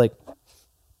and I'd be like,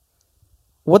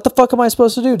 what the fuck am I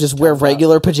supposed to do? Just wear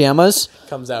regular pajamas?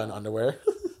 Comes out in underwear.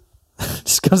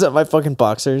 Just comes out my fucking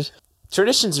boxers.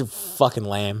 Traditions are fucking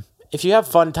lame. If you have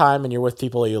fun time and you're with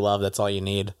people you love, that's all you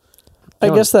need. I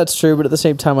guess that's true, but at the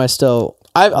same time, I still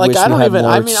I'll wish we had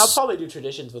more probably do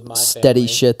traditions with my steady family.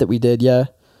 shit that we did. Yeah,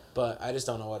 But I just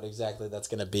don't know what exactly that's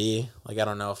going to be. Like, I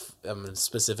don't know if I'm going to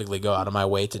specifically go out of my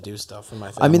way to do stuff for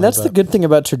my family. I mean, that's the good thing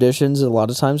about traditions. A lot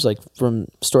of times, like from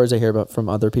stories I hear about from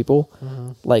other people,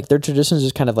 like their traditions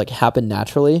just kind of like happen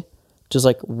naturally. Just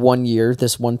like 1 year,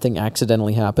 this one thing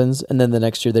accidentally happens, and then the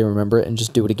next year they remember it and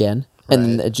just do it again, and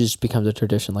then it just becomes a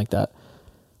tradition like that.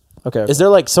 Okay. Is there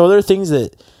like, so are there things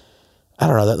that, I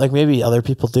don't know, that like maybe other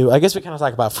people do? I guess we kind of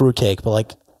talk about fruitcake, but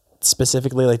like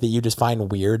specifically like that you just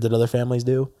find weird that other families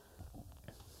do?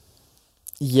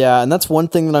 Yeah, and that's one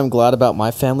thing that I'm glad about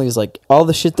my family is like all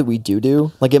the shit that we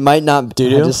do. Like it might not do.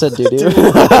 I just said do.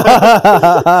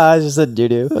 I just said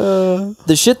do.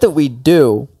 The shit that we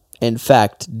do, in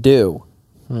fact, do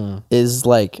is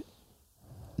like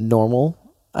normal,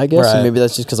 I guess. Right. And maybe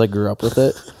that's just because I grew up with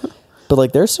it. But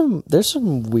like there's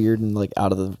some weird and like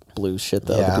out of the blue shit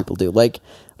that other people do. Like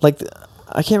I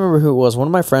can't remember who it was. One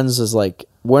of my friends is like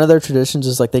one of their traditions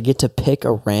is like they get to pick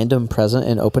a random present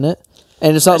and open it.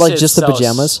 And it's not That like shit's just the so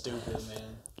pajamas. stupid, man.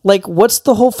 Like, what's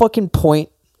the whole fucking point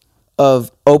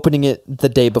of opening it the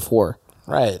day before?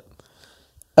 Right.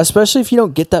 Especially if you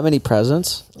don't get that many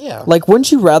presents. Yeah. Like,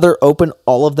 wouldn't you rather open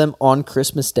all of them on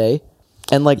Christmas Day?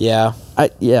 And like, Yeah.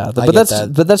 but get that's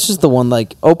that. but that's just the one.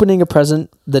 Like, opening a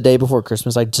present the day before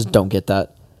Christmas, I just don't get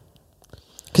that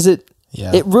because it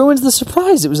ruins the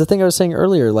surprise. It was the thing I was saying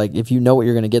earlier. Like, if you know what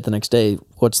you're gonna get the next day,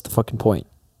 what's the fucking point?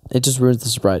 It just ruins the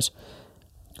surprise.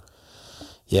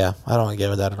 Yeah, I don't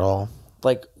get that at all.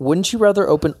 Like, wouldn't you rather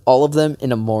open all of them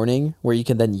in a morning where you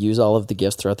can then use all of the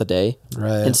gifts throughout the day,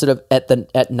 Right? instead of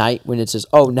at night when it says,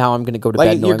 "Oh, now I'm going to go to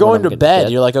Like bed." you're knowing what going I'm to gonna bed,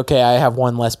 get. you're like, okay, I have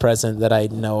one less present that I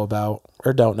know about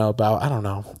or don't know about. I don't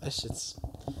know. That shit's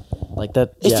like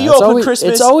that. If yeah, you it's open always,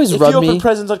 Christmas, it's always if rubbed you open me.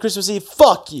 presents on Christmas Eve,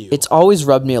 fuck you. It's always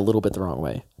rubbed me a little bit the wrong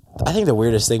way. I think the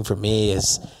weirdest thing for me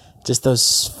is just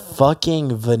those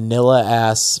fucking vanilla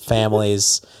ass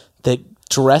families that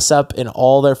dress up in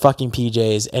all their fucking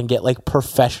PJs and get like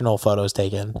professional photos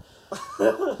taken.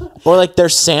 Or like their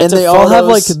Santa And they photos. all have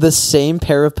like the same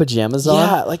pair of pajamas on.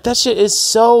 Yeah, like that shit is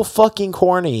so fucking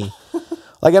corny.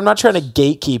 Like I'm not trying to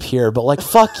gatekeep here, but like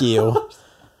fuck you.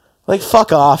 Like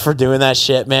fuck off for doing that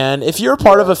shit, man. If you're a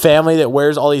part of a family that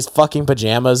wears all these fucking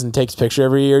pajamas and takes picture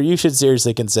every year, you should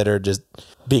seriously consider just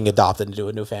being adopted into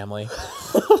a new family.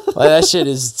 Like that shit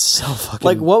is so fucking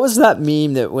Like, what was that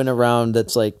meme that went around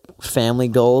that's like family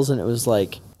goals, and it was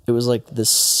like the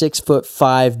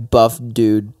 6'5" buff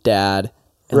dude dad,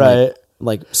 and Right.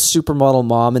 like supermodel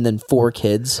mom, and then 4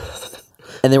 kids,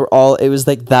 and they were all. It was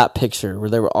like that picture where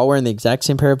they were all wearing the exact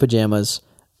same pair of pajamas,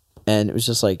 and it was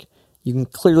just like you can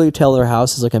clearly tell their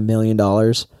house is like $1 million,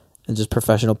 and just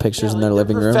professional pictures in their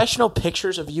living room. Professional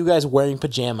pictures of you guys wearing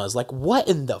pajamas. Like what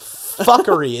in the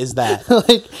fuckery is that?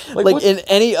 like what- in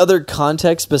any other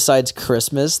context besides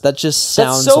Christmas, that just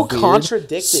sounds so weird.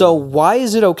 contradicting. So why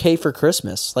is it okay for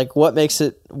Christmas? Like, what makes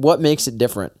it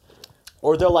different?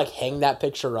 Or they'll like hang that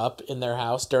picture up in their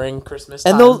house during Christmas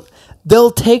time. And they'll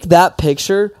take that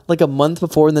picture like a month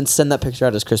before and then send that picture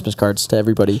out as Christmas cards to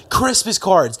everybody. Christmas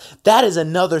cards. That is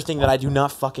another thing that I do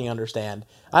not fucking understand.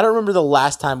 I don't remember the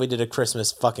last time we did a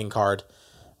Christmas fucking card.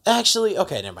 Actually,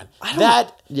 okay, never mind.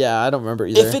 Yeah, I don't remember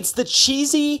either. If it's the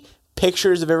cheesy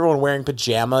pictures of everyone wearing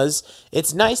pajamas,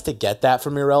 it's nice to get that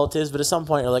from your relatives, but at some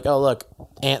point you're like, oh look,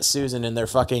 Aunt Susan and their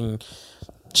fucking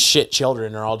shit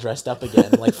children are all dressed up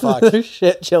again. Like fuck. They're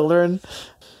shit children.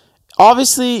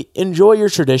 Obviously, enjoy your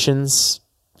traditions.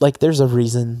 Like, there's a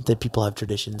reason that people have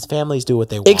traditions. Families do what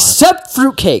they want. Except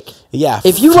fruitcake. Yeah.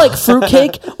 If you like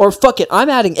fruitcake, or fuck it, I'm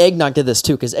adding eggnog to this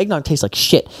too, because eggnog tastes like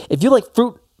shit. If you like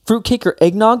fruitcake or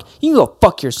eggnog, you can go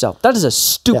fuck yourself. That is a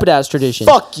stupid ass tradition.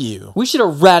 Fuck you. We should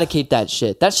eradicate that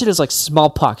shit. That shit is like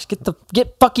smallpox.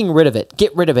 Get fucking rid of it.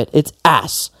 Get rid of it. It's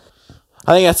ass.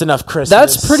 I think that's enough Christmas.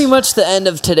 That's pretty much the end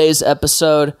of today's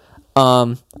episode.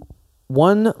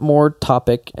 One more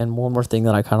topic and one more thing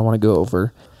that I kind of want to go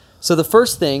over. So the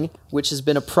first thing, which has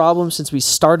been a problem since we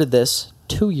started this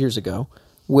 2 years ago,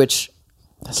 which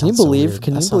can you believe?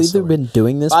 Can you believe we've been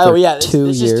doing this for 2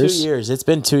 this years? is 2 years. It's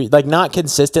been like not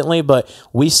consistently, but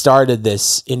we started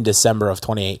this in December of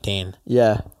 2018.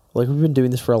 Yeah, like we've been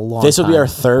doing this for a long time. This will be our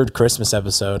 3rd Christmas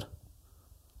episode.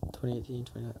 2018,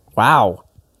 2019.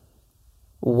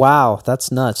 Wow,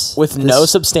 that's nuts. With no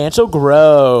substantial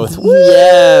growth.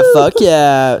 Yeah, fuck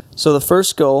yeah. So the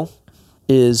first goal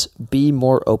is be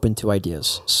more open to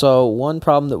ideas. So one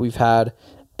problem that we've had,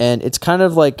 and it's kind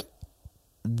of like,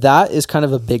 that is kind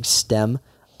of a big stem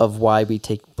of why we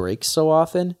take breaks so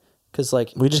often. Because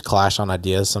like We just clash on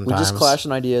ideas we sometimes. just clash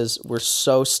on ideas. We're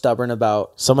so stubborn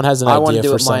about, Someone has an I idea want to do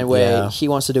for it my some- way. yeah. He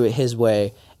wants to do it his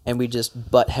way. and we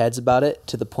just butt heads about it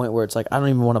to the point where it's like, I don't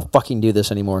even want to fucking do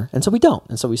this anymore. And so we don't.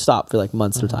 And so we stop for like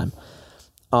months at a time.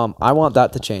 I want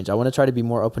that to change. I want to try to be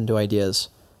more open to ideas.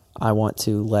 I want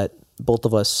to let both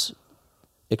of us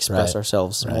express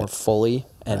ourselves more fully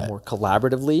and more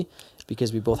collaboratively,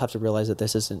 because we both have to realize that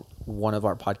this isn't one of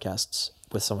our podcasts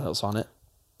with someone else on it.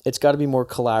 It's got to be more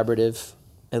collaborative,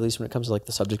 at least when it comes to like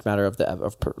the subject matter of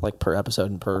per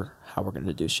episode and per how we're going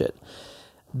to do shit.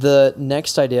 The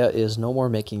next idea is no more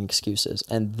making excuses,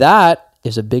 and that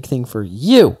is a big thing for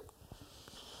you.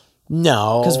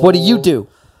 No, because what do you do?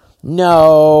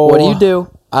 No, what do you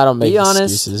do? I don't make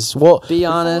excuses. Well, be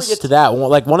honest. Before we get to that,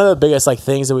 like one of the biggest like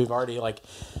things that we've already like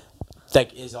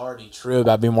that is already true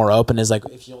about being more open is like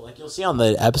if you'll see on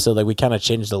the episode, like we kind of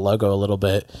changed the logo a little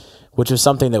bit, which was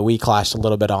something that we clashed a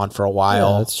little bit on for a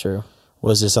while. Yeah, that's true.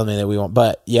 Was just something that we want,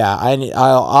 but yeah,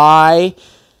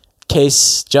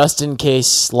 Justin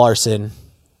Case Larson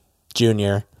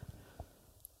Jr.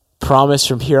 promise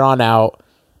from here on out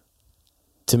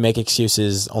to make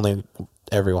excuses only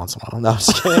every once in a while. No, I'm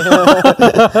just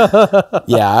kidding.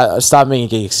 Yeah, stop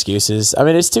making excuses. I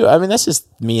mean, that's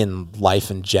just me in life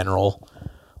in general.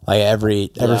 Like every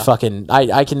fucking,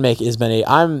 I can make as many.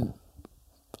 I'm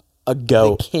a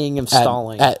goat. The king of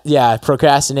stalling.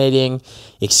 Procrastinating,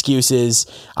 excuses.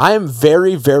 I am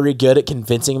very, very good at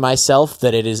convincing myself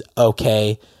that it is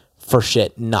okay for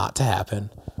shit not to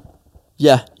happen.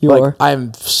 Yeah, you are.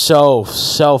 I'm so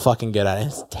fucking good at it.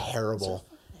 It's terrible.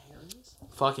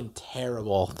 Fucking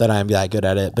terrible that I'm that good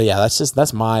at it. But yeah,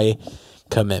 that's my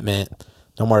commitment.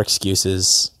 No more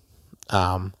excuses.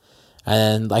 And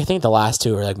I think the last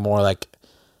two are like more like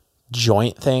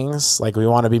joint things. Like we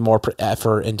want to be more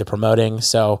effort into promoting.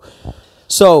 So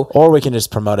or we can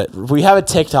just promote it. We have a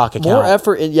TikTok account.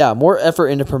 More effort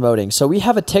into promoting. So we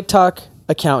have a TikTok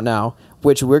account now,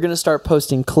 which we're going to start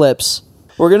posting clips.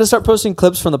 We're going to start posting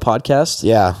clips from the podcast.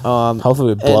 Yeah.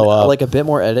 Hopefully we blow up. Like a bit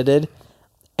more edited.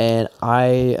 And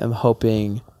I am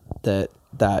hoping that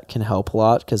can help a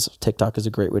lot, because TikTok is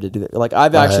a great way to do that. Like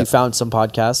I've actually found some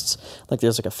podcasts, like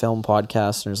there's like a film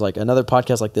podcast, and there's like another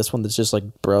podcast like this one that's just like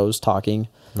bros talking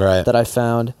that I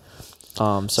found.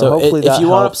 So hopefully if you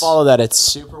want to follow that, it's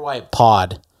Super White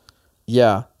Pod.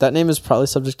 Yeah, that name is probably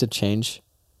subject to change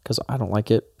because I don't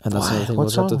like it, and that's another thing we'll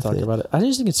have to talk about it. I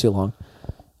just think it's too long.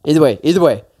 Either way. You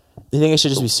think it should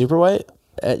just be Super White?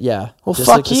 Yeah. Well, just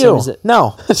fuck like you.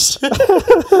 No.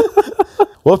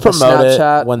 We'll promote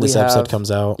it when this episode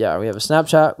comes out. Yeah, we have a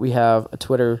Snapchat, we have a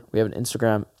Twitter, we have an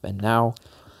Instagram, and now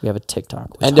we have a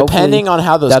TikTok. And depending on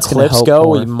how those clips go,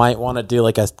 we might want to do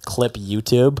like a clip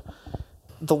YouTube.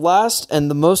 The last and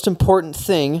the most important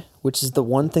thing, which is the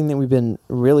one thing that we've been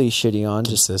really shitty on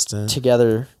just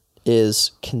together,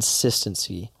 is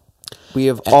consistency. We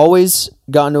have always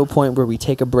gotten to a point where we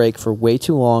take a break for way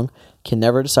too long, can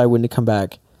never decide when to come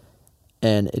back,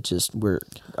 and we're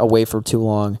away for too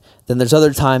long. Then there's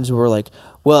other times where we're like,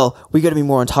 well, we got to be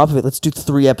more on top of it. Let's do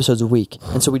 3 episodes a week.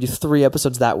 And so we do 3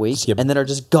 episodes that week, and then are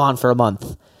just gone for a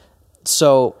month.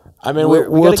 So I mean,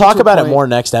 we'll talk about it more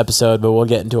next episode, but we'll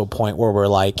get into a point where we're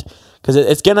like, because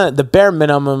the bare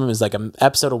minimum is like an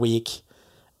episode a week.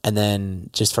 And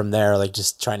then just from there, like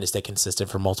just trying to stay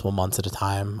consistent for multiple months at a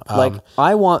time.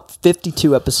 I want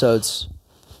 52 episodes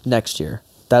next year.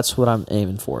 That's what I'm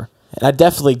aiming for. And I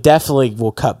definitely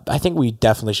will cut. I think we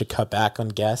definitely should cut back on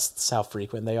guests, how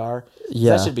frequent they are.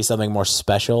 Yeah. That should be something more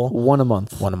special. One a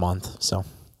month. So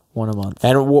 1 a month.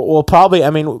 And we'll probably, I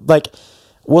mean, like,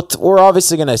 we're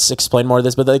obviously going to explain more of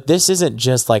this, but like, this isn't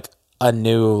just like a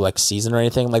new like season or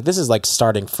anything. Like, this is like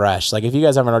starting fresh. Like, if you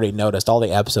guys haven't already noticed, all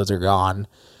the episodes are gone.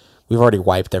 We've already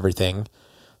wiped everything.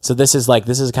 So this is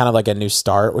kind of like a new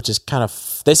start, which is kind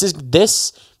of,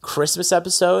 this Christmas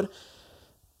episode,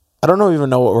 I don't even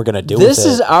know what we're going to do with it. This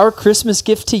is our Christmas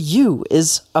gift to you,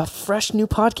 is a fresh new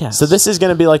podcast. So this is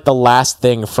going to be like the last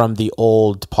thing from the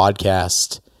old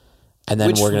podcast. And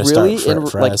then we're going to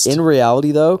start fresh. In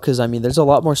reality, though, because I mean, there's a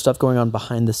lot more stuff going on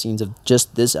behind the scenes of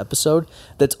just this episode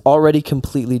that's already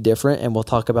completely different, and we'll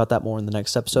talk about that more in the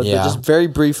next episode. Yeah. But just very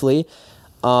briefly,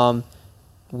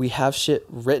 we have shit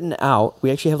written out.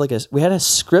 We actually have we had a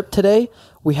script today.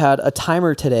 We had a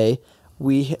timer today.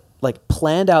 We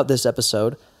planned out this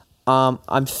episode.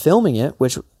 I'm filming it,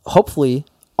 which hopefully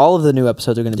all of the new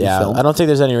episodes are going to be filmed. I don't think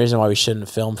there's any reason why we shouldn't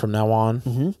film from now on.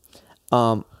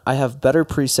 Mm-hmm. I have better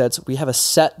presets. We have a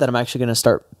set that I'm actually going to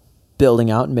start building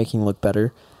out and making look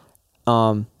better.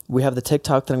 We have the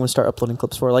TikTok that I'm going to start uploading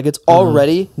clips for. Like, it's all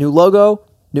ready. New logo,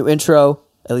 new intro,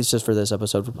 at least just for this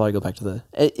episode. We'll probably go back to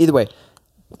either way.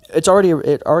 It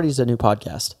already is a new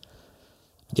podcast.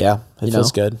 Yeah, it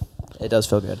feels good. It does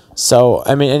feel good. So,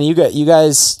 I mean, and you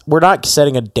guys, we're not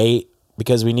setting a date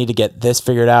because we need to get this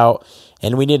figured out,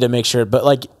 and we need to make sure. But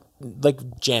like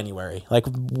January, like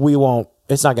we won't.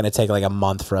 It's not going to take like a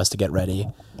month for us to get ready.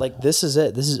 Like this is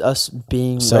it. This is us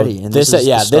being So ready. And this is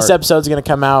the this start. episode's going to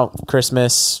come out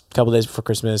Christmas, a couple days before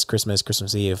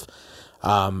Christmas Eve,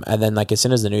 and then like as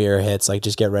soon as the New Year hits, like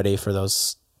just get ready for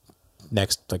those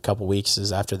next like couple weeks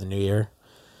is after the New Year.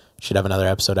 Should have another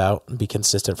episode out and be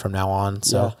consistent from now on.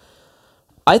 So. Yeah.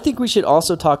 I think we should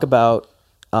also talk about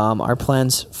our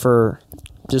plans for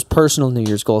just personal New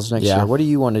Year's goals next year. What do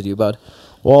you want to do, bud?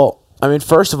 Well, I mean,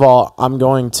 first of all, I'm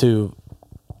going to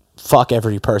fuck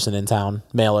every person in town,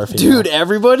 male or female. Dude,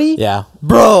 everybody? Yeah.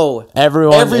 Bro.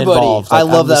 Everyone Everybody. involved. I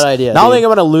love that idea, Not only dude.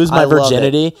 am I going to lose my I love it.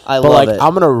 virginity, I but love like it.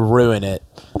 I'm going to ruin it.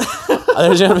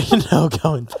 There's going to be no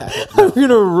going back. I'm going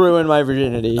to ruin my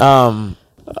virginity. No,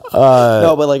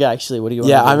 no, but like actually, what do you want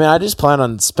yeah, to do? I mean, I just plan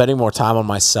on spending more time on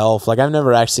myself. Like I've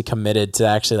never actually committed to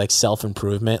actually like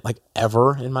self-improvement like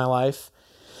ever in my life.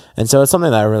 And so it's something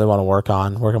that I really want to work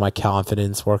on my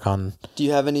confidence, work on. Do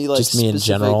you have any like just me in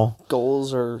specific general.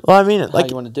 goals or Well, I mean, how like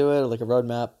you want to do it or like a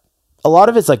roadmap? a lot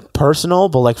of it's like personal,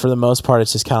 but like for the most part,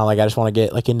 it's just kind of like I just want to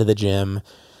get like into the gym,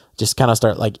 just kind of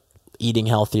start like eating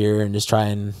healthier and just try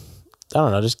and I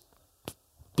don't know, just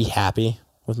be happy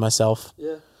with myself.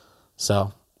 Yeah.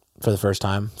 So for the first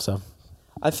time, so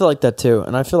I feel like that too,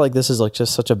 and I feel like this is like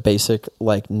just such a basic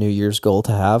like New Year's goal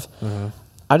to have.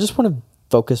 I just want to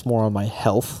focus more on my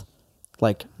health,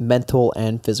 like mental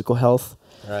and physical health,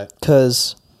 right.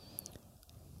 because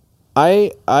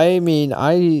I mean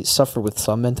I suffer with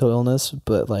some mental illness,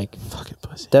 but like Fucking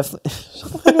pussy. definitely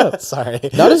Sorry.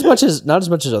 not as much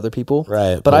as other people,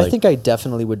 Right, But but, I like- think I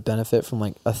definitely would benefit from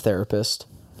like a therapist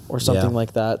or something Yeah.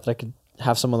 like that I could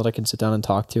have someone that I can sit down and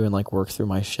talk to and like work through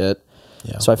my shit.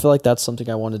 Yeah. So I feel like that's something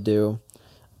I want to do.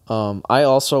 I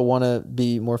also want to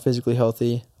be more physically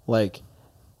healthy. Like,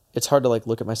 it's hard to like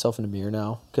look at myself in the mirror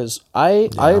now because I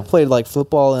played like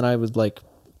football and I would like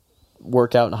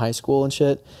work out in high school and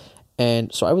shit,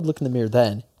 and so I would look in the mirror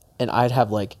then and I'd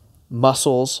have like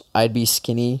muscles. I'd be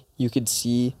skinny. You could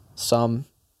see some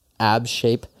ab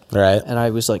shape. Right. And I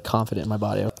was like confident in my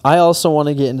body. I also want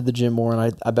to get into the gym more,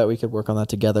 and I bet we could work on that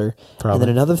together. Probably. And then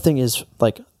another thing is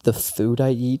like the food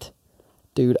I eat.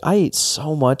 Dude, I eat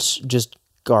so much just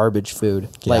garbage food.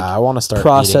 Yeah, like I wanna start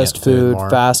processed eating food food, more.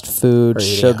 fast food, Or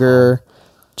eating at sugar,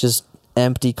 just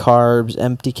empty carbs,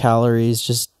 empty calories,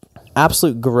 just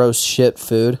absolute gross shit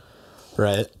food.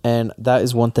 Right. And that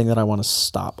is one thing that I want to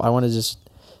stop. I want to just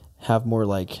have more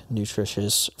like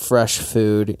nutritious, fresh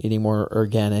food, eating more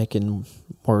organic and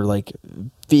more like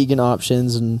vegan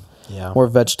options and Yeah. more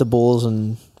vegetables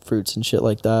and fruits and shit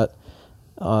like that.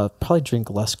 Probably drink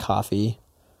less coffee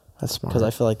That's smart. because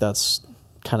I feel like that's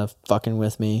kind of fucking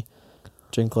with me.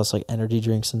 Drink less like energy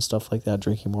drinks and stuff like that.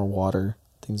 Drinking more water,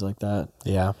 things like that.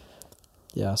 Yeah.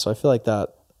 Yeah, so I feel like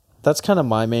that's kind of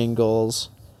my main goals.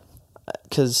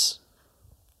 Because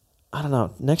I don't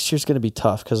know, next year's going to be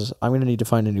tough because I'm going to need to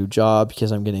find a new job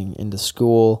because I'm getting into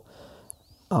school.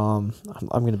 I'm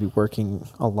going to be working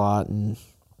a lot and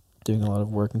doing a lot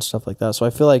of work and stuff like that. So I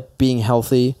feel like being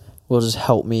healthy will just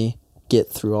help me get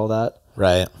through all that.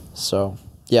 Right. So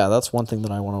yeah, that's one thing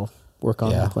that I want to work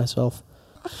on Yeah. with myself.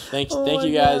 Thank Oh you my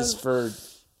guys for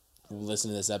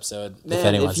listening to this episode.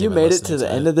 Man, if you made it to the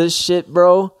end of this shit,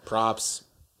 bro, props.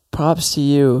 props to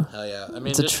you. Hell yeah. I mean,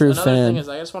 It's a just true another fan. thing is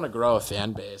I just want to grow a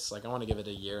fan base. Like I want to give it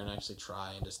a year and actually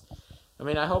try and just I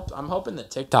mean, I'm hoping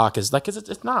that TikTok is like 'cause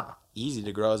it's not easy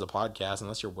to grow as a podcast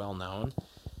unless you're well known.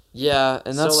 Yeah,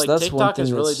 and that's so like that's one TikTok thing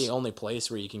is really that's- the only place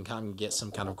where you can kind of get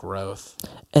some kind of growth.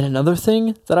 And another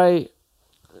thing that I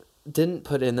didn't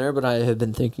put in there, but I have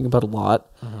been thinking about a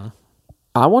lot.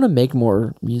 I want to make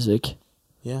more music.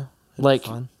 Yeah. Like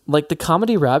the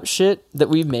comedy rap shit that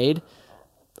we made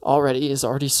already is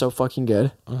already so fucking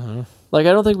good. Like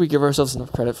I don't think we give ourselves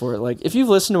enough credit for it. Like if you've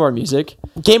listened to our music,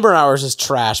 Gamer Hours is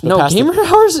trash. But no, past Gamer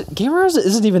Hours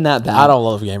isn't even that bad. I don't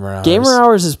love Gamer Hours. Gamer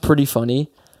Hours is pretty funny,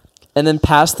 and then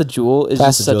Pass the Jewel is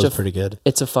Past just the such Jewel's a pretty good.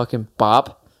 It's a fucking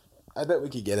bop. I bet we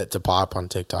could get it to pop on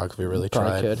TikTok if we really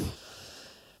Probably tried. could.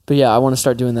 But yeah, I want to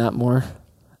start doing that more.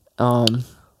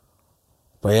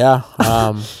 But yeah,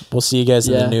 we'll see you guys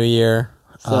in Yeah. the new year.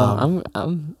 So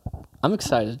I'm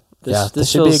excited. This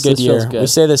should be a good year. Good. We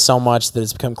say this so much that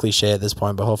it's become cliche at this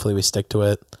point, but hopefully we stick to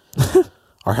it.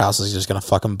 Our house is just gonna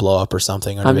fucking blow up or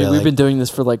something. I mean, we've been doing this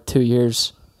for like 2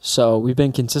 years, so we've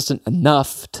been consistent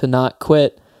enough to not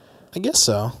quit. I guess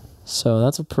so. So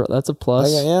that's a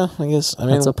plus. Yeah, I guess. I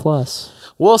mean, That's a plus.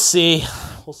 we'll see.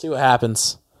 We'll see what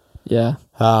happens. Yeah.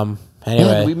 Anyway,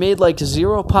 Man, we made like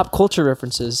 0 pop culture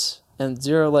references and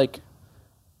 0 like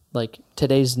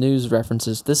today's news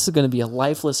references. This is going to be a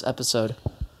lifeless episode.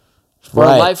 For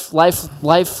Right. a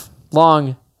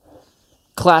lifelong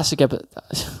classic episode.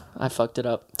 I fucked it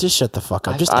up. Just shut the fuck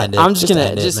up. Just end it. I'm just gonna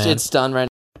end it, man. it's done right